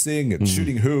practicing and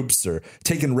shooting hoops or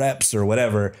taking reps or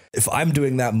whatever, if I'm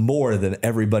doing that more than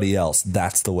everybody else,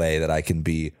 that's the way that I can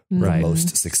be the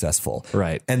most successful.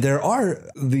 Right. And there are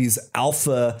these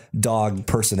alpha dog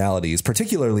personalities,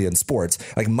 particularly in sports,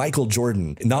 like Michael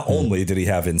Jordan. Not only did he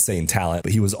have insane talent,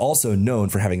 but he was also known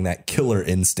for having that killer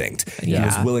instinct. He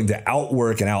was willing to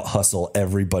outwork and out hustle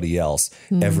everybody else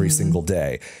every single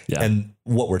day. And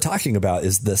what we're talking about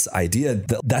is this idea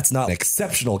that that's not an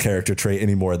exceptional character trait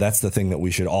anymore. That's the thing that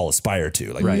we should all aspire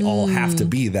to. Like we all have to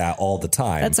be that all the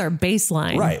time. That's our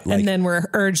baseline. Right. Like, and then we're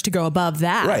urged to go above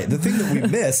that. Right. The thing that we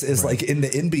miss is like in the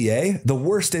NBA, the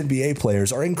worst NBA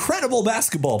players are incredible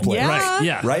basketball players. Yeah.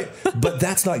 Yeah. Right. But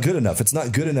that's not good enough. It's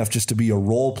not good enough just to be a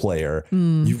role player.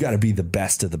 You've got to be the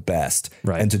best of the best.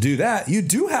 Right. And to do that, you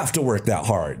do have to work that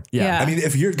hard. Yeah. I mean,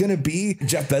 if you're going to be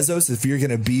Jeff Bezos, if you're going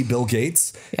to be Bill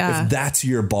Gates, if that's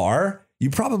your bar, you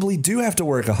probably do have to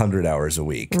work 100 hours a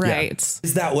week. Right. Yeah.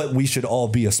 Is that what we should all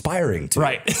be aspiring to?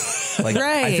 Right. Like,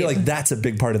 I feel like that's a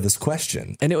big part of this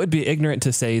question. And it would be ignorant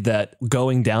to say that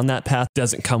going down that path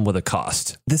doesn't come with a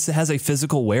cost. This has a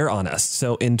physical wear on us.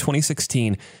 So in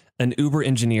 2016, an Uber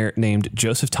engineer named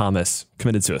Joseph Thomas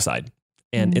committed suicide.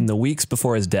 And in the weeks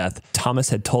before his death, Thomas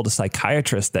had told a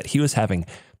psychiatrist that he was having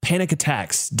panic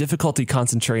attacks, difficulty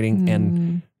concentrating,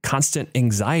 and constant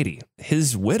anxiety.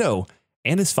 His widow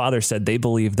and his father said they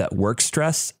believed that work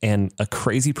stress and a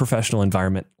crazy professional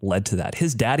environment led to that.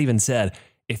 His dad even said,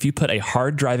 if you put a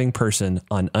hard driving person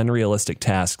on unrealistic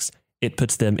tasks, it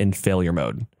puts them in failure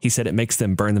mode. He said it makes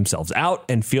them burn themselves out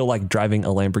and feel like driving a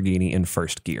Lamborghini in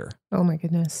first gear. Oh my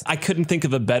goodness. I couldn't think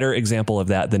of a better example of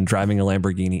that than driving a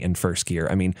Lamborghini in first gear.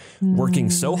 I mean,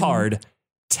 working so hard,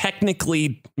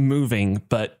 technically moving,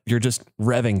 but you're just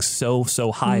revving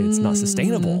so high. It's not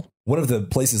sustainable. One of the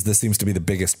places this seems to be the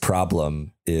biggest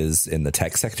problem is in the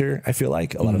tech sector. I feel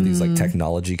like a lot of these like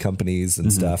technology companies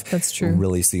and stuff That's true.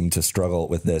 really seem to struggle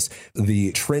with this.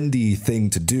 The trendy thing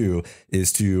to do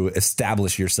is to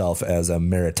establish yourself as a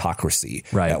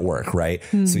meritocracy at work, right?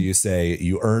 So you say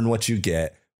you earn what you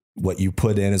get. What you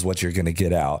put in is what you're going to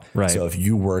get out. Right. So if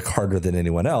you work harder than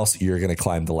anyone else, you're going to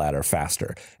climb the ladder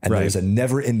faster. And there's a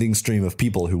never ending stream of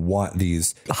people who want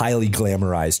these highly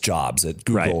glamorized jobs at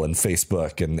Google and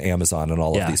Facebook and Amazon and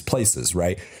all of these places.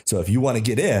 Right. So if you want to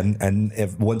get in, and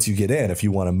once you get in, if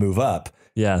you want to move up,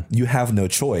 you have no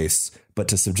choice but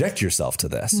to subject yourself to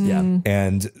this.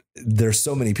 And there's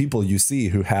so many people you see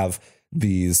who have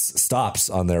these stops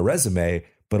on their resume,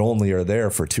 but only are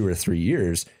there for 2 or 3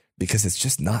 years, because it's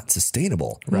just not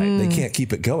sustainable. Right. They can't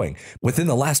keep it going. Within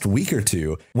the last week or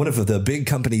two, one of the big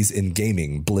companies in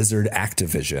gaming, Blizzard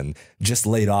Activision, just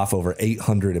laid off over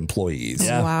 800 employees.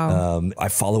 Yeah. Wow. I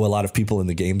follow a lot of people in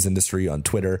the games industry on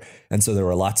Twitter. And so there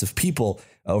were lots of people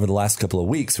over the last couple of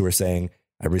weeks who were saying,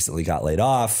 I recently got laid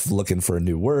off, looking for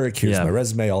new work. Here's my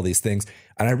resume, all these things.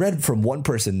 And I read from one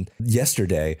person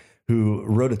yesterday who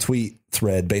wrote a tweet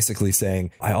thread basically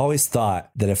saying, I always thought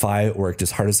that if I worked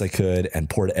as hard as I could and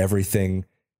poured everything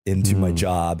into my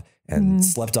job and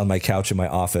slept on my couch in my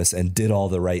office and did all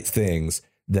the right things,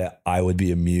 that I would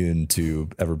be immune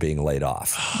to ever being laid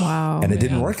off. Wow. And it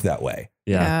didn't work that way.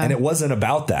 Yeah. And it wasn't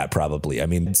about that, probably. I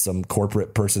mean, some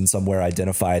corporate person somewhere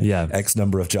identified X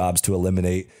number of jobs to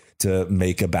eliminate to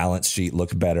make a balance sheet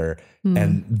look better.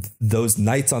 And those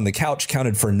nights on the couch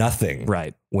counted for nothing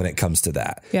when it comes to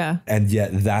that. Yeah. And yet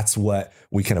that's what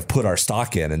we kind of put our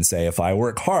stock in and say, if I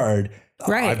work hard,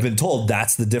 I've been told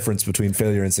that's the difference between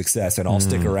failure and success, and I'll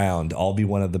stick around. I'll be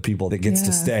one of the people that gets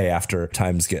to stay after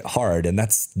times get hard. And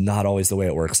that's not always the way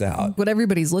it works out. What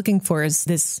everybody's looking for is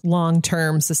this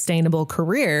long-term sustainable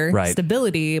career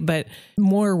stability, but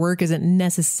more work isn't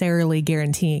necessarily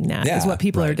guaranteeing that is what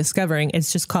people are discovering.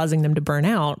 It's just causing them to burn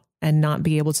out and not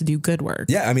be able to do good work.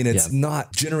 Yeah. I mean, it's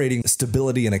not generating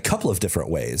stability in a couple of different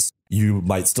ways. You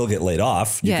might still get laid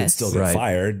off. You can still get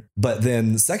fired. But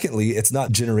then secondly, it's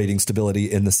not generating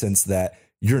stability in the sense that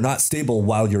you're not stable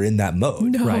while you're in that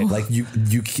mode. No. Right. Like you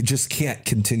just can't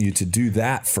continue to do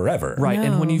that forever. Right. No.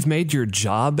 And when you've made your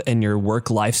job and your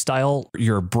work lifestyle,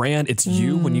 your brand, it's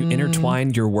you, when you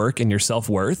intertwine your work and your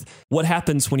self-worth, what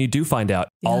happens when you do find out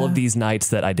all of these nights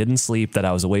that I didn't sleep, that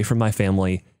I was away from my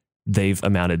family, they've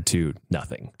amounted to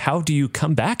nothing? How do you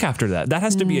come back after that? That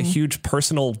has to be a huge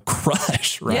personal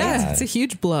crush, right? Yeah, it's a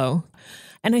huge blow.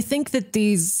 And I think that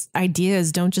these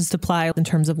ideas don't just apply in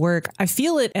terms of work. I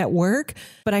feel it at work,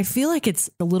 but I feel like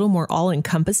it's a little more all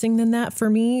encompassing than that for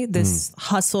me. This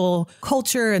hustle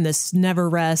culture and this never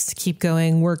rest, keep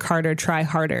going, work harder, try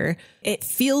harder. It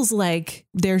feels like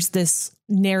there's this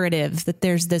narrative that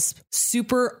there's this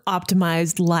super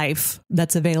optimized life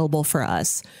that's available for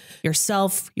us.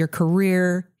 Yourself, your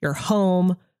career, your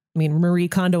home. I mean, Marie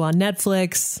Kondo on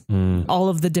Netflix, all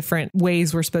of the different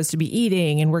ways we're supposed to be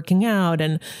eating and working out,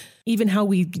 and even how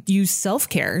we use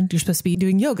self-care. You're supposed to be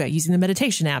doing yoga, using the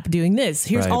meditation app, doing this.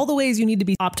 Here's all the ways you need to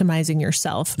be optimizing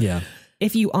yourself. Yeah.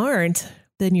 If you aren't,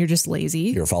 then you're just lazy.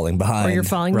 You're falling behind. Or you're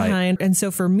falling behind. And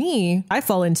so for me, I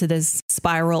fall into this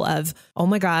spiral of, oh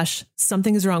my gosh,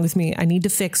 something is wrong with me. I need to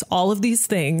fix all of these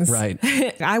things. Right.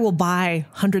 I will buy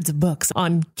hundreds of books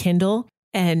on Kindle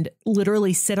and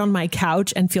literally sit on my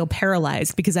couch and feel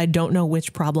paralyzed because I don't know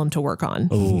which problem to work on.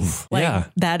 Oof.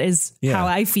 That is how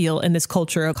I feel in this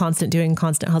culture of constant doing,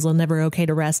 constant hustle, never okay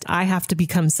to rest. I have to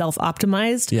become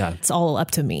self-optimized. Yeah. It's all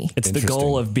up to me. It's the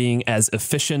goal of being as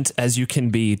efficient as you can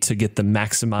be to get the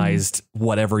maximized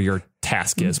whatever your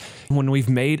task is. When we've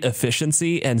made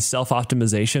efficiency and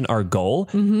self-optimization our goal,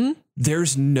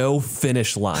 there's no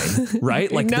finish line,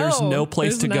 right? Like there's no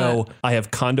place to go. I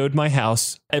have condoed my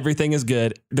house. Everything is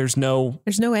good. There's no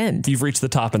end. You've reached the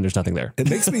top and there's nothing there. It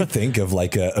makes me think of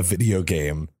like a video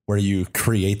game where you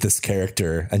create this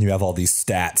character and you have all these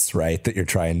stats, right, that you're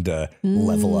trying to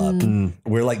level up.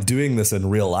 We're like doing this in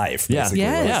real life. Basically.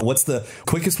 Yeah. What's the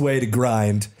quickest way to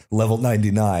grind level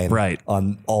 99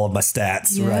 on all of my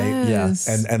stats, right? Yeah.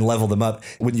 And level them up.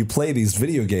 When you play these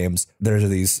video games, there's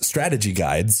these strategy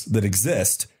guides that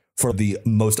exist for the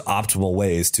most optimal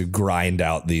ways to grind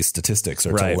out these statistics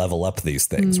or to level up these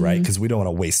things, right? Because we don't want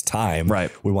to waste time. Right.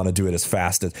 We want to do it as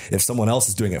fast as if someone else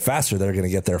is doing it faster, they're going to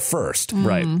get there first.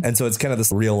 Right. And so it's kind of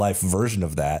this real life version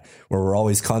of that where we're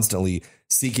always constantly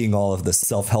seeking all of the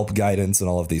self-help guidance and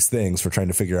all of these things for trying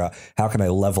to figure out how can I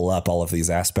level up all of these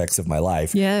aspects of my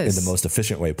life in the most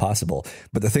efficient way possible.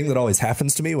 But the thing that always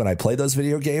happens to me when I play those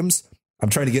video games, I'm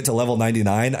trying to get to level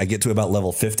 99. I get to about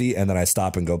level 50 and then I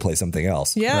stop and go play something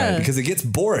else. Yeah. Because it gets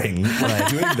boring when I'm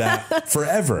doing that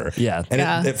forever. Yeah.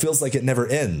 And it feels like it never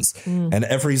ends. And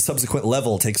every subsequent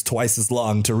level takes twice as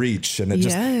long to reach. And it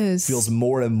just feels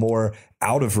more and more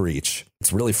out of reach.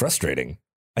 It's really frustrating.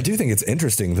 I do think it's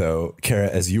interesting, though, Kara,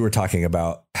 as you were talking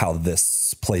about how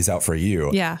this plays out for you.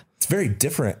 Yeah. It's very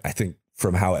different, I think,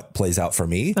 from how it plays out for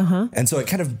me. And so it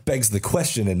kind of begs the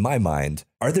question in my mind,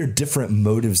 are there different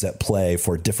motives at play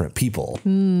for different people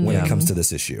when it comes to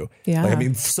this issue? Yeah. Like, I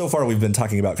mean, so far we've been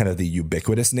talking about kind of the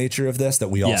ubiquitous nature of this, that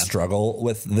we all struggle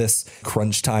with this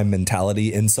crunch time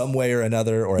mentality in some way or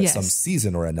another, or at some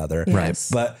season or another. Right.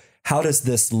 But how does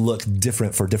this look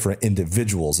different for different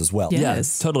individuals as well?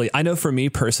 Yes, totally. I know for me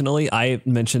personally, I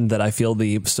mentioned that I feel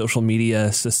the social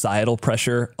media societal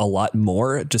pressure a lot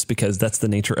more just because that's the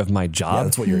nature of my job. Yeah,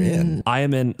 that's what you're in. I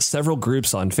am in several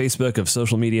groups on Facebook of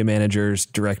social media managers,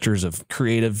 directors of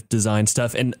creative design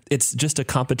stuff. And it's just a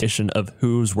competition of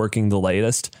who's working the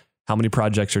latest, how many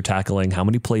projects you're tackling, how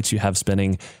many plates you have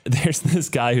spinning. There's this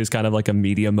guy who's kind of like a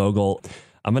media mogul.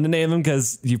 I'm going to name him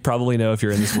because you probably know if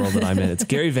you're in this world that I'm in. It's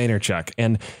Gary Vaynerchuk.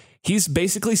 And he's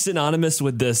basically synonymous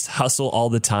with this hustle all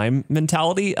the time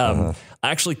mentality. I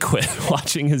actually quit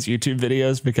watching his YouTube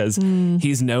videos because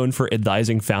he's known for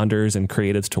advising founders and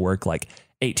creatives to work like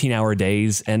 18-hour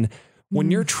days. And when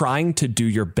you're trying to do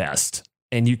your best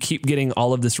and you keep getting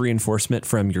all of this reinforcement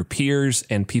from your peers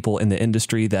and people in the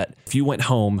industry that if you went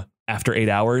home after 8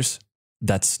 hours,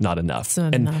 that's not enough.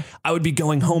 I would be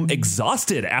going home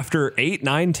exhausted after 8,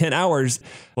 9, 10 hours.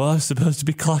 Well, I was supposed to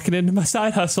be clocking into my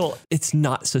side hustle. It's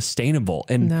not sustainable.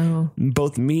 And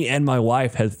both me and my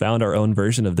wife have found our own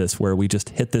version of this where we just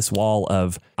hit this wall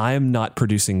of I am not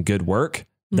producing good work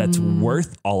that's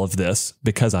worth all of this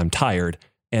because I'm tired.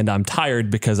 And I'm tired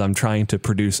because I'm trying to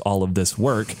produce all of this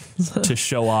work to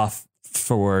show off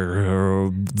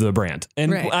for the brand.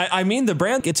 And I mean, the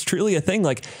brand, it's truly a thing.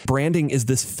 Like branding is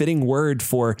this fitting word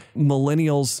for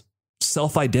millennials'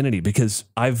 self-identity because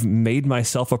I've made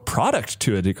myself a product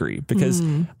to a degree because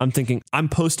I'm thinking I'm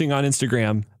posting on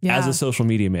Instagram as a social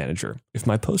media manager. If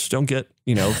my posts don't get,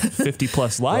 50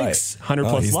 plus likes, 100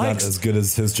 plus he's likes. Not as good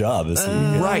as his job, is he?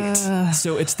 Right.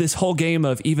 So it's this whole game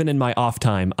of even in my off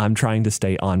time, I'm trying to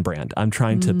stay on brand. I'm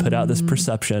trying to put out this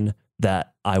perception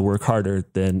that I work harder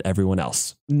than everyone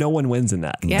else. No one wins in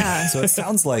that. Yeah. So it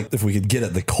sounds like if we could get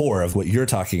at the core of what you're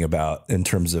talking about in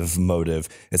terms of motive,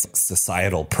 it's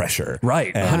societal pressure.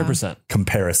 Right. 100%.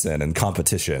 Comparison and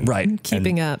competition. Right.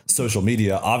 Keeping up. Social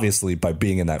media, obviously, by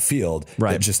being in that field,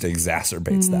 it just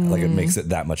exacerbates that. Like it makes it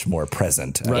that much more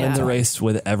present. Running the race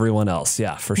with everyone else.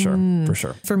 Yeah, for sure. For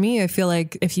sure. For me, I feel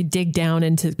like if you dig down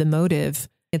into the motive,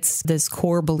 it's this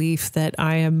core belief that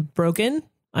I am broken.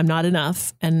 I'm not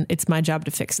enough. And it's my job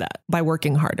to fix that by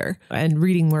working harder and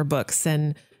reading more books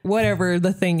and whatever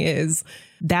the thing is.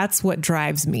 That's what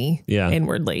drives me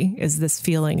inwardly is this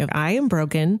feeling of I am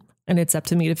broken and it's up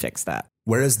to me to fix that.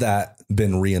 Where has that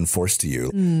been reinforced to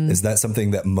you? Is that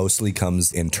something that mostly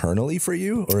comes internally for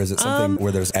you? Or is it something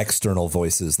where there's external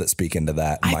voices that speak into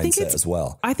that mindset as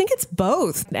well? I think it's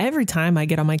both. Every time I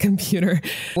get on my computer,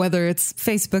 whether it's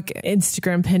Facebook,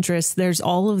 Instagram, Pinterest, there's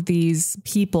all of these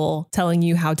people telling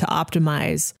you how to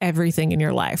optimize everything in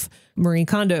your life. Marie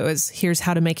Kondo is here's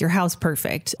how to make your house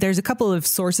perfect. There's a couple of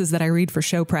sources that I read for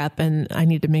show prep and I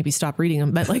need to maybe stop reading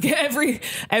them. But like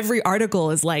every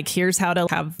article is like, here's how to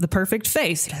have the perfect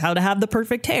face, how to have the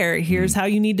perfect hair. Here's how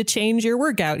you need to change your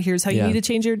workout. Here's how you need to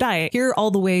change your diet. Here are all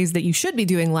the ways that you should be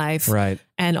doing life. Right.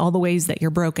 and all the ways that you're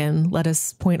broken. Let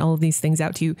us point all of these things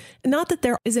out to you. Not that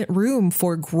there isn't room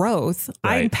for growth.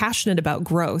 Right. I'm passionate about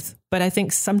growth, but I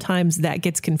think sometimes that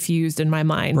gets confused in my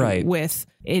mind with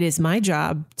it is my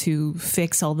job to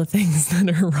fix all the things that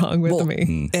are wrong with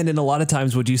me. And in a lot of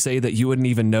times, would you say that you wouldn't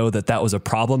even know that that was a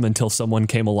problem until someone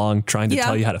came along trying to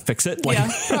tell you how to fix it? Like,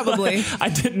 probably. I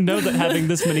didn't know that having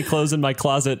this many clothes in my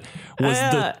closet was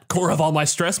the core of all my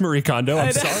stress, Marie Kondo.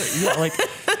 I'm sorry. Like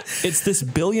it's this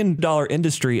 $1 billion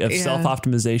industry of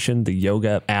self-optimization, the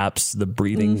yoga apps, the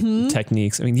breathing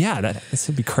techniques. I mean, this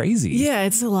would be crazy. Yeah,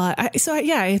 it's a lot.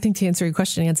 I think to answer your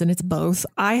question, Ansen, it's both.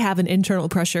 I have an internal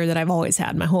pressure that I've always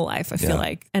had my whole life, I feel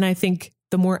like. And I think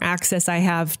the more access I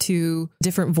have to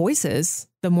different voices,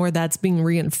 the more that's being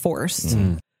reinforced.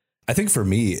 I think for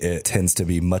me, it tends to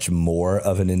be much more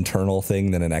of an internal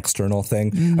thing than an external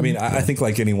thing. I mean, I think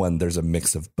like anyone, there's a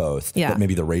mix of both, but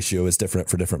maybe the ratio is different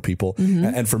for different people.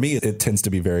 And for me, it tends to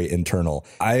be very internal.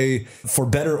 I, for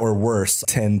better or worse,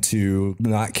 tend to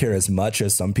not care as much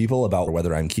as some people about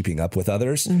whether I'm keeping up with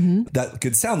others. That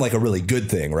could sound like a really good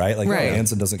thing, right? Like,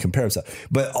 Ansen doesn't compare himself.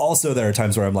 But also there are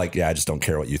times where I'm like, I just don't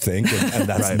care what you think. And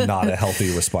that's not a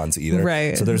healthy response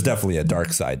either. So there's definitely a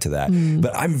dark side to that.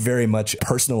 But I'm very much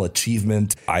personal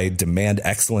achievement. I demand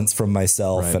excellence from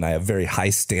myself and I have very high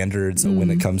standards when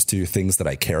it comes to things that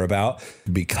I care about.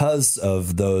 Because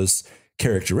of those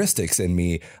characteristics in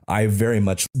me, I very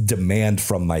much demand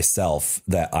from myself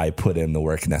that I put in the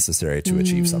work necessary to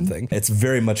achieve something. It's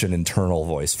very much an internal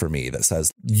voice for me that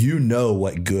says, you know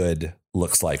what good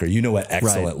looks like, or you know what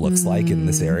excellent looks like in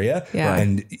this area.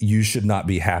 And you should not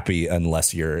be happy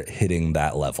unless you're hitting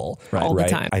that level. All the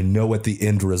time. I know what the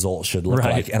end result should look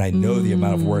like, and I know the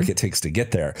amount of work it takes to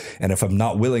get there. And if I'm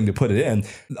not willing to put it in,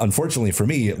 unfortunately for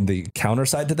me, the counter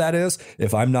side to that is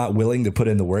if I'm not willing to put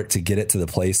in the work to get it to the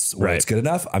place where it's good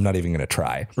enough, I'm not even going to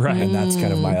try. And that's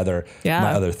kind of my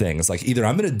other thing. It's like either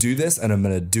I'm going to do this and I'm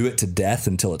going to do it to death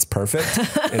until it's perfect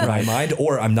in my mind,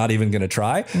 or I'm not even going to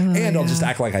try and I'll just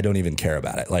act like I don't even care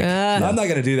about it. Like I'm not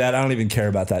going to do that. I don't even care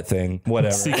about that thing.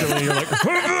 Whatever. Secretly, you're like,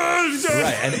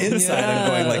 and inside I'm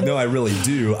going like, no, I really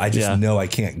do. I just know I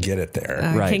can't get it there.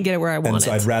 I can't get it where I want it. And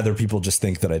so I'd rather people just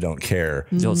think that I don't care.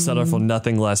 You'll settle for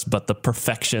nothing less but the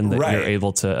perfection that you're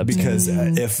able to obtain. Because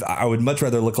if I would much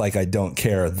rather look like I don't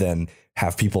care than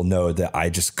have people know that I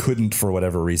just couldn't, for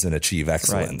whatever reason, achieve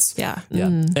excellence.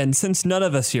 And since none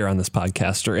of us here on this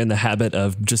podcast are in the habit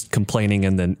of just complaining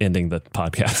and then ending the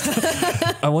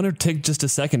podcast, I want to take just a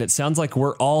second. It sounds like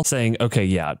we're all saying,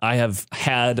 okay, I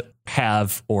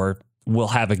have or will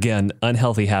have again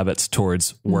unhealthy habits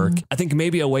towards work. I think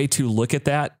maybe a way to look at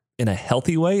that in a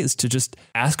healthy way is to just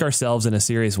ask ourselves in a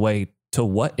serious way, to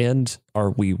what end are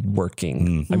we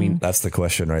working? I mean, that's the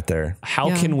question right there.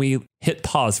 How can we hit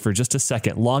pause for just a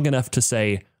second, long enough to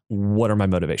say, what are my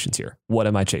motivations here? What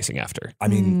am I chasing after? I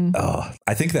mean,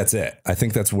 I think that's it. I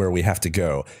think that's where we have to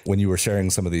go. When you were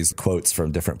sharing some of these quotes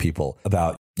from different people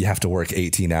about you have to work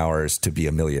 18 hours to be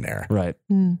a millionaire. Right.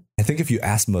 I think if you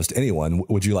ask most anyone,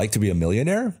 would you like to be a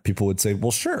millionaire? People would say,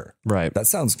 well, sure. Right. That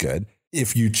sounds good.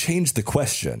 If you change the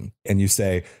question and you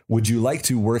say, would you like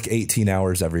to work 18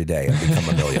 hours every day and become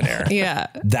a millionaire?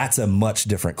 That's a much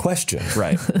different question.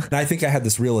 Right. And I think I had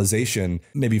this realization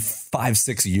maybe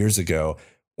 5-6 years ago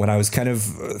when I was kind of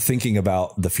thinking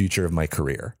about the future of my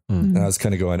career. And I was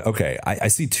kind of going, okay, I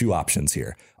see two options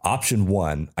here. Option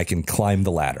one, I can climb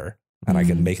the ladder. And I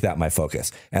can make that my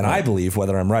focus. And I believe,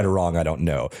 whether I'm right or wrong, I don't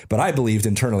know. But I believed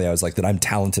internally, I was like, that I'm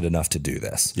talented enough to do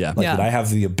this. That I have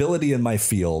the ability in my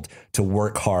field to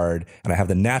work hard. And I have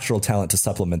the natural talent to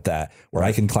supplement that, where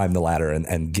I can climb the ladder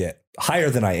and get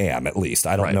higher than I am, at least.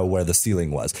 I don't know where the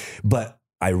ceiling was. But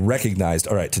I recognized,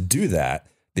 all right, to do that,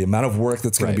 the amount of work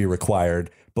that's going to be required,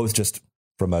 both just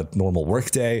from a normal work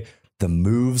day, the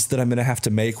moves that I'm going to have to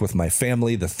make with my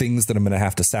family, the things that I'm going to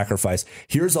have to sacrifice.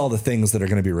 Here's all the things that are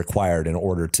going to be required in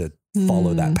order to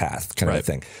follow that path kind of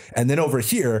thing. And then over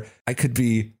here, I could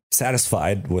be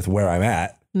satisfied with where I'm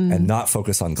at and not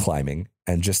focus on climbing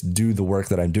and just do the work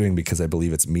that I'm doing because I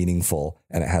believe it's meaningful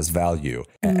and it has value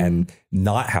and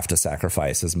not have to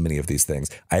sacrifice as many of these things.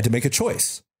 I had to make a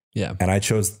choice. And I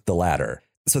chose the latter.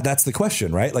 So that's the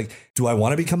question, right? Like, do I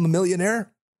want to become a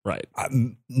millionaire? Right.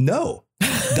 No.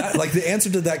 That, like the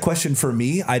answer to that question for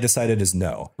me, I decided is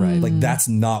no. Right. Like that's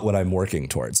not what I'm working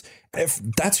towards. if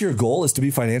that's your goal, is to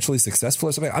be financially successful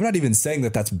or something, I'm not even saying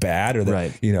that that's bad or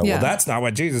that, well, that's not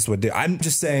what Jesus would do. I'm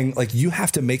just saying, like, you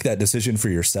have to make that decision for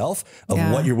yourself of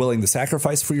what you're willing to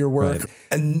sacrifice for your work.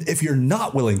 And if you're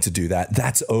not willing to do that,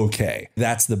 that's okay.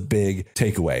 That's the big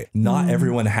takeaway. Not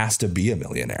everyone has to be a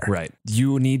millionaire. Right.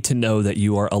 You need to know that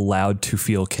you are allowed to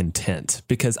feel content,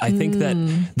 because I think that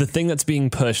the thing that's being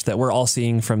pushed that we're all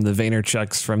seeing from the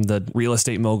Vaynerchuks, from the real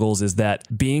estate moguls, is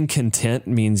that being content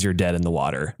means you're dead in the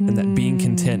water, and that being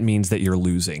content means that you're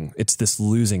losing. It's this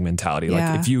losing mentality.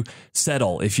 Like if you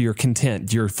settle, if you're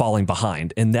content, you're falling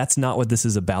behind. And that's not what this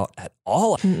is about at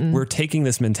all. We're taking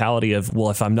this mentality of, well,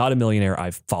 if I'm not a millionaire,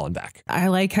 I've fallen back. I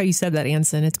like how you said that,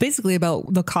 Ansen. It's basically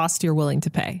about the cost you're willing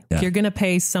to pay. If you're going to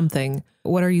pay something,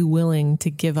 what are you willing to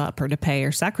give up or to pay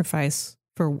or sacrifice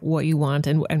for what you want?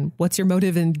 And what's your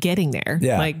motive in getting there?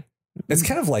 Yeah. Like, it's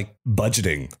kind of like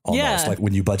budgeting almost, like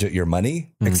when you budget your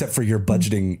money, except for you're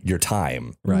budgeting your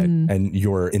time, right? And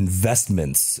your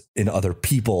investments in other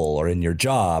people or in your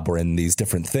job or in these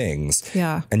different things.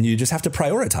 Yeah. And you just have to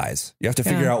prioritize. You have to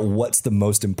figure out what's the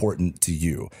most important to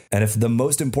you. And if the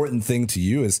most important thing to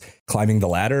you is climbing the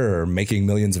ladder or making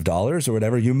millions of dollars or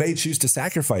whatever, you may choose to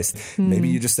sacrifice. Maybe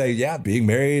you just say, being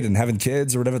married and having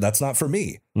kids or whatever, that's not for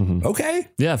me. Okay.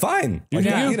 Yeah. Fine. Like,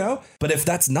 you know, but if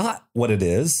that's not what it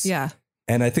is. Yeah.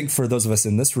 And I think for those of us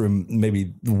in this room,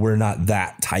 maybe we're not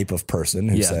that type of person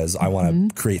who says, I want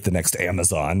to create the next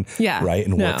Amazon, right?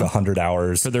 And work 100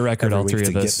 hours. For the record, all three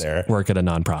of us work at a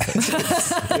nonprofit.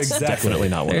 Exactly. Definitely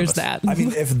not one of us. There's that. I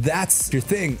mean, if that's your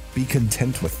thing, be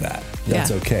content with that.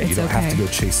 That's okay. You don't have to go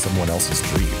chase someone else's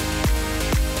dream.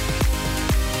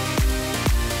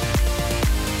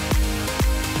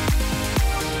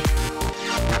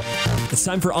 It's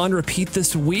time for On Repeat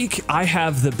this week. I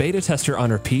have the beta tester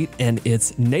on repeat, and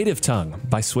it's Native Tongue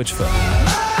by Switchfoot.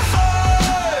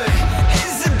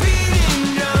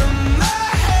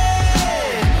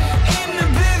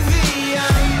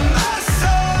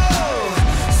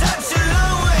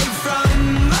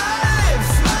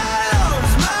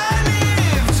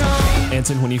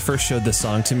 Ansen, when you first showed this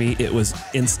song to me, it was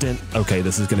instant. Okay,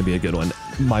 this is going to be a good one.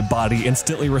 My body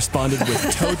instantly responded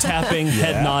with toe tapping,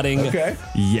 head nodding. Okay.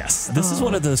 Yes. This is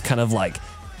one of those kind of like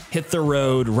hit the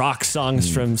road rock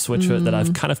songs from Switchfoot that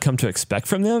I've kind of come to expect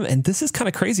from them. And this is kind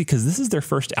of crazy because this is their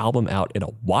first album out in a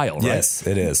while, right? Yes,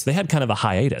 it is. They had kind of a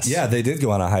hiatus. Yeah, they did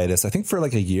go on a hiatus, I think for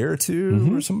like a year or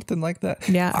two or something like that.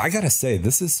 Yeah. I got to say,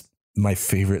 this is my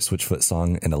favorite Switchfoot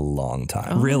song in a long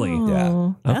time. Really?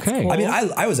 Yeah. Okay. Cool. I mean,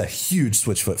 I was a huge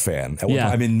Switchfoot fan.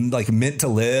 I mean, like Meant to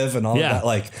Live and all of that.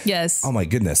 Like, oh my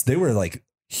goodness. They were like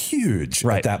huge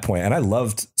at that point. And I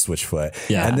loved Switchfoot.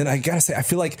 Yeah. And then I gotta say, I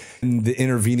feel like in the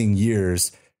intervening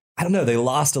years, I don't know, they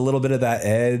lost a little bit of that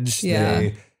edge. Yeah.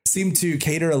 They seem to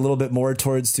cater a little bit more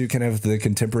towards to kind of the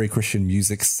contemporary Christian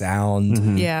music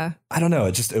sound. Yeah. I don't know.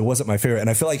 It wasn't my favorite. And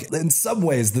I feel like in some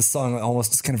ways this song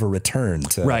almost is kind of a return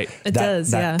to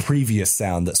that previous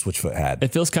sound that Switchfoot had.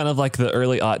 It feels kind of like the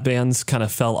early aught bands kind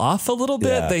of fell off a little bit.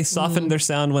 Yeah. They softened their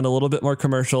sound, went a little bit more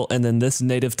commercial. And then this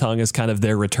Native Tongue is kind of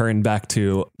their return back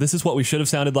to, this is what we should have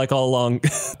sounded like all along.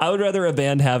 I would rather a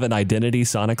band have an identity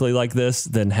sonically like this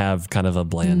than have kind of a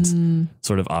bland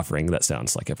sort of offering that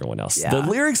sounds like everyone else. Yeah. The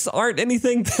lyrics aren't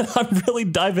anything that I'm really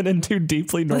diving into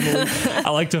deeply normally. I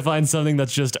like to find something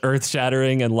that's just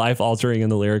earth-shattering and life-altering in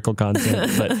the lyrical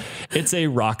content, but it's a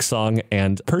rock song,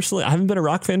 and personally, I haven't been a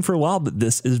rock fan for a while, but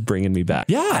this is bringing me back.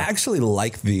 Yeah, I actually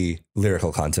like the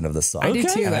lyrical content of the song. I do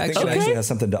too, and I think it actually has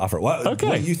something to offer. What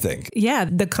do you think? Yeah,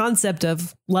 the concept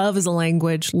of love is a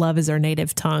language, love is our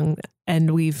native tongue,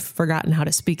 and we've forgotten how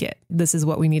to speak it. This is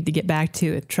what we need to get back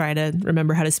to, try to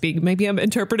remember how to speak. Maybe I'm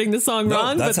interpreting the song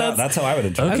wrong, that's how I would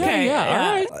interpret it. Okay, all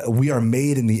right. We are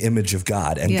made in the image of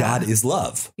God, and God is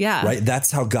love. Yeah. Right?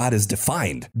 That's how God is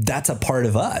defined. That's a part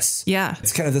of us. Yeah.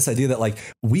 It's kind of this idea that like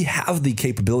we have the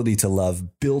capability to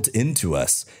love built into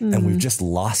us, and we've just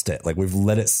lost it. Like we've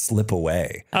let it slip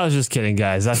away. I was just kidding,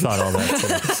 guys. I thought all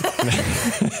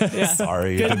that.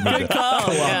 Sorry. Good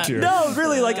call. No,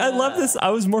 really, like I love this. I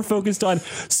was more focused on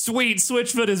sweet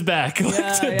Switchfoot is back. But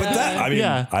that, I mean,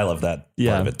 I love that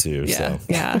part of it too. Yeah.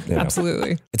 So,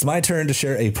 Absolutely. It's my turn to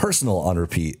share a personal on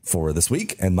repeat for this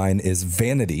week, and mine is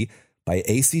Vanity by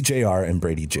ACJR and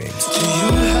Brady James. Do you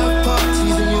have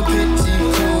parties in your pity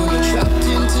corner, trapped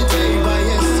in today by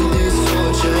yesterday's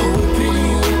torture, hoping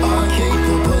you are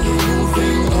capable of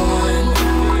moving on,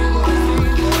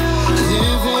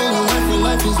 living a life where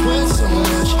life is worth so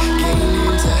much,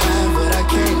 gaining to have but I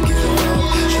can't give up,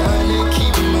 trying to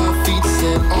keep my feet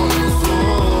set on the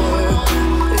floor.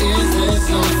 Is there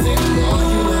something more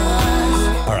you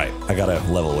like? All right, I gotta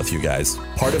level with with you guys.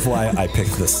 Part of why I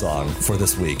picked this song for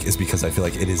this week is because I feel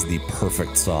like it is the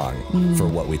perfect song for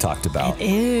what we talked about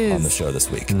on the show this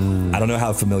week. I don't know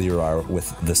how familiar you are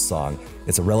with this song.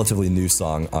 It's a relatively new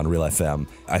song on Real FM.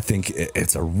 I think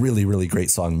it's a really, really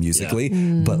great song musically,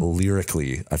 but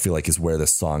lyrically, I feel like is where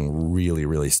this song really,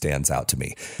 really stands out to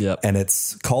me. Yep. And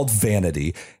it's called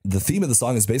Vanity. The theme of the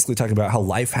song is basically talking about how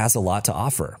life has a lot to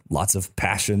offer, lots of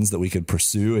passions that we could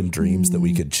pursue and dreams that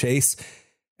we could chase,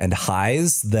 and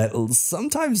highs that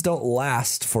sometimes don't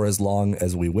last for as long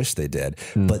as we wish they did.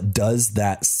 But does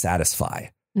that satisfy?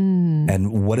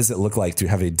 And what does it look like to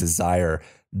have a desire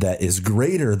that is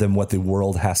greater than what the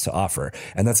world has to offer?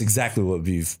 And that's exactly what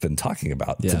we've been talking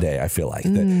about today. I feel like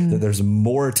that there's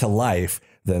more to life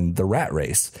than the rat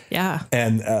race. Yeah.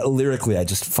 And lyrically, I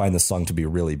just find the song to be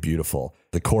really beautiful.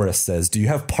 The chorus says, "Do you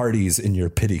have parties in your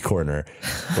pity corner?"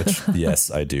 Which, yes,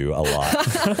 I do a lot.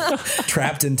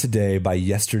 "Trapped in today by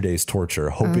yesterday's torture,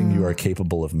 hoping you are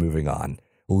capable of moving on.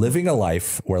 Living a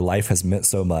life where life has meant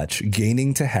so much,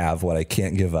 gaining to have what I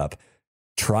can't give up,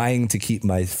 trying to keep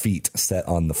my feet set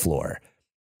on the floor.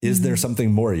 Is there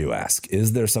something more, you ask?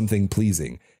 Is there something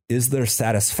pleasing? Is there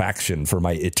satisfaction for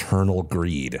my eternal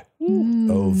greed?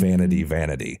 Oh, vanity,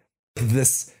 vanity."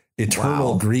 This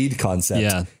eternal greed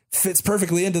concept fits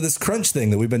perfectly into this crunch thing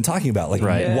that we've been talking about. Like,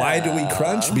 why do we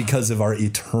crunch? Because of our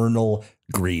eternal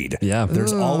greed. Yeah.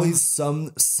 There's always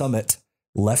some summit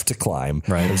left to climb.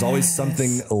 Right. There's always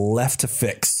something left to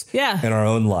fix in our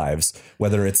own lives,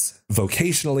 whether it's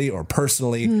vocationally or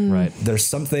personally. Right. There's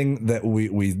something that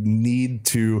we need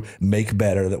to make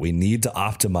better, that we need to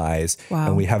optimize.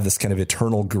 And we have this kind of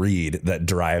eternal greed that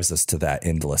drives us to that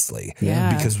endlessly.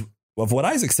 Yeah. Because of what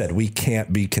Isaac said, we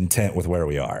can't be content with where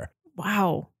we are.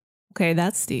 Wow. Okay,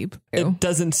 that's deep. It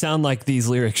doesn't sound like these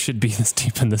lyrics should be this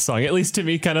deep in the song. At least to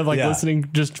me, kind of like listening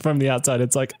just from the outside,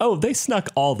 it's like, oh, they snuck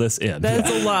all this in. That's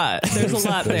a lot. There's a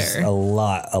lot there. A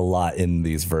lot in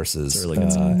these verses. Really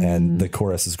good and the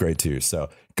chorus is great too. So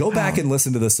go back and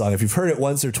listen to this song. If you've heard it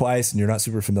once or twice and you're not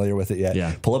super familiar with it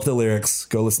yet, pull up the lyrics,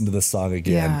 go listen to this song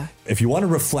again. Yeah. If you want to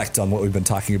reflect on what we've been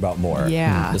talking about more,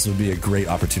 this would be a great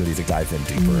opportunity to dive in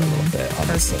deeper a little bit on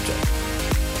this subject.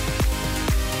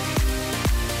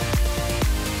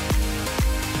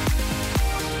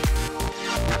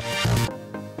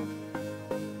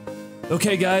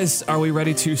 Okay, guys, are we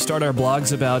ready to start our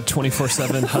blogs about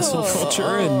 24/7 hustle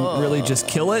culture and really just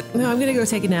kill it? No, I'm going to go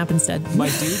take a nap instead. My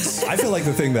dudes? I feel like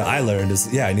the thing that I learned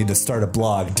is, I need to start a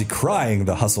blog decrying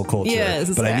the hustle culture,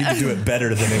 but I need to do it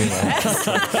better than anyone else.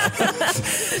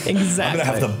 Exactly. I'm going to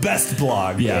have the best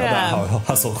blog about how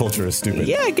hustle culture is stupid.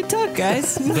 Yeah, good talk,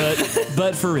 guys.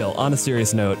 But for real, on a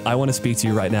serious note, I want to speak to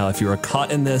you right now. If you are caught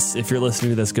in this, if you're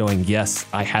listening to this going, yes,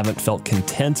 I haven't felt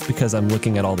content because I'm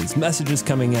looking at all these messages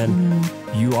coming in,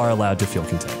 you are allowed to feel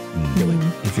content. Really.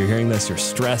 If you're hearing this, you're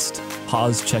stressed,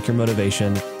 pause, check your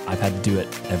motivation. I've had to do it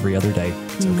every other day.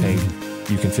 It's okay.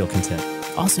 You can feel content.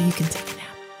 Also, you can take a nap.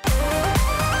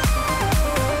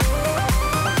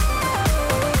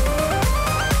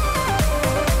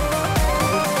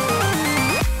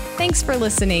 Thanks for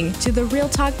listening to the Real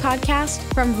Talk podcast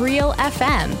from Real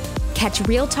FM. Catch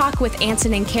Real Talk with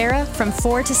Ansen and Kara from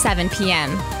 4 to 7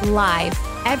 p.m. live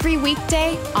every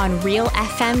weekday on Real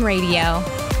FM radio.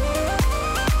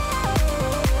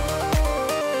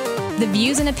 The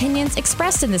views and opinions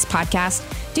expressed in this podcast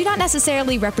do not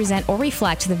necessarily represent or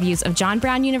reflect the views of John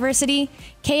Brown University,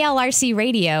 KLRC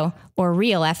Radio, or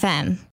Real FM.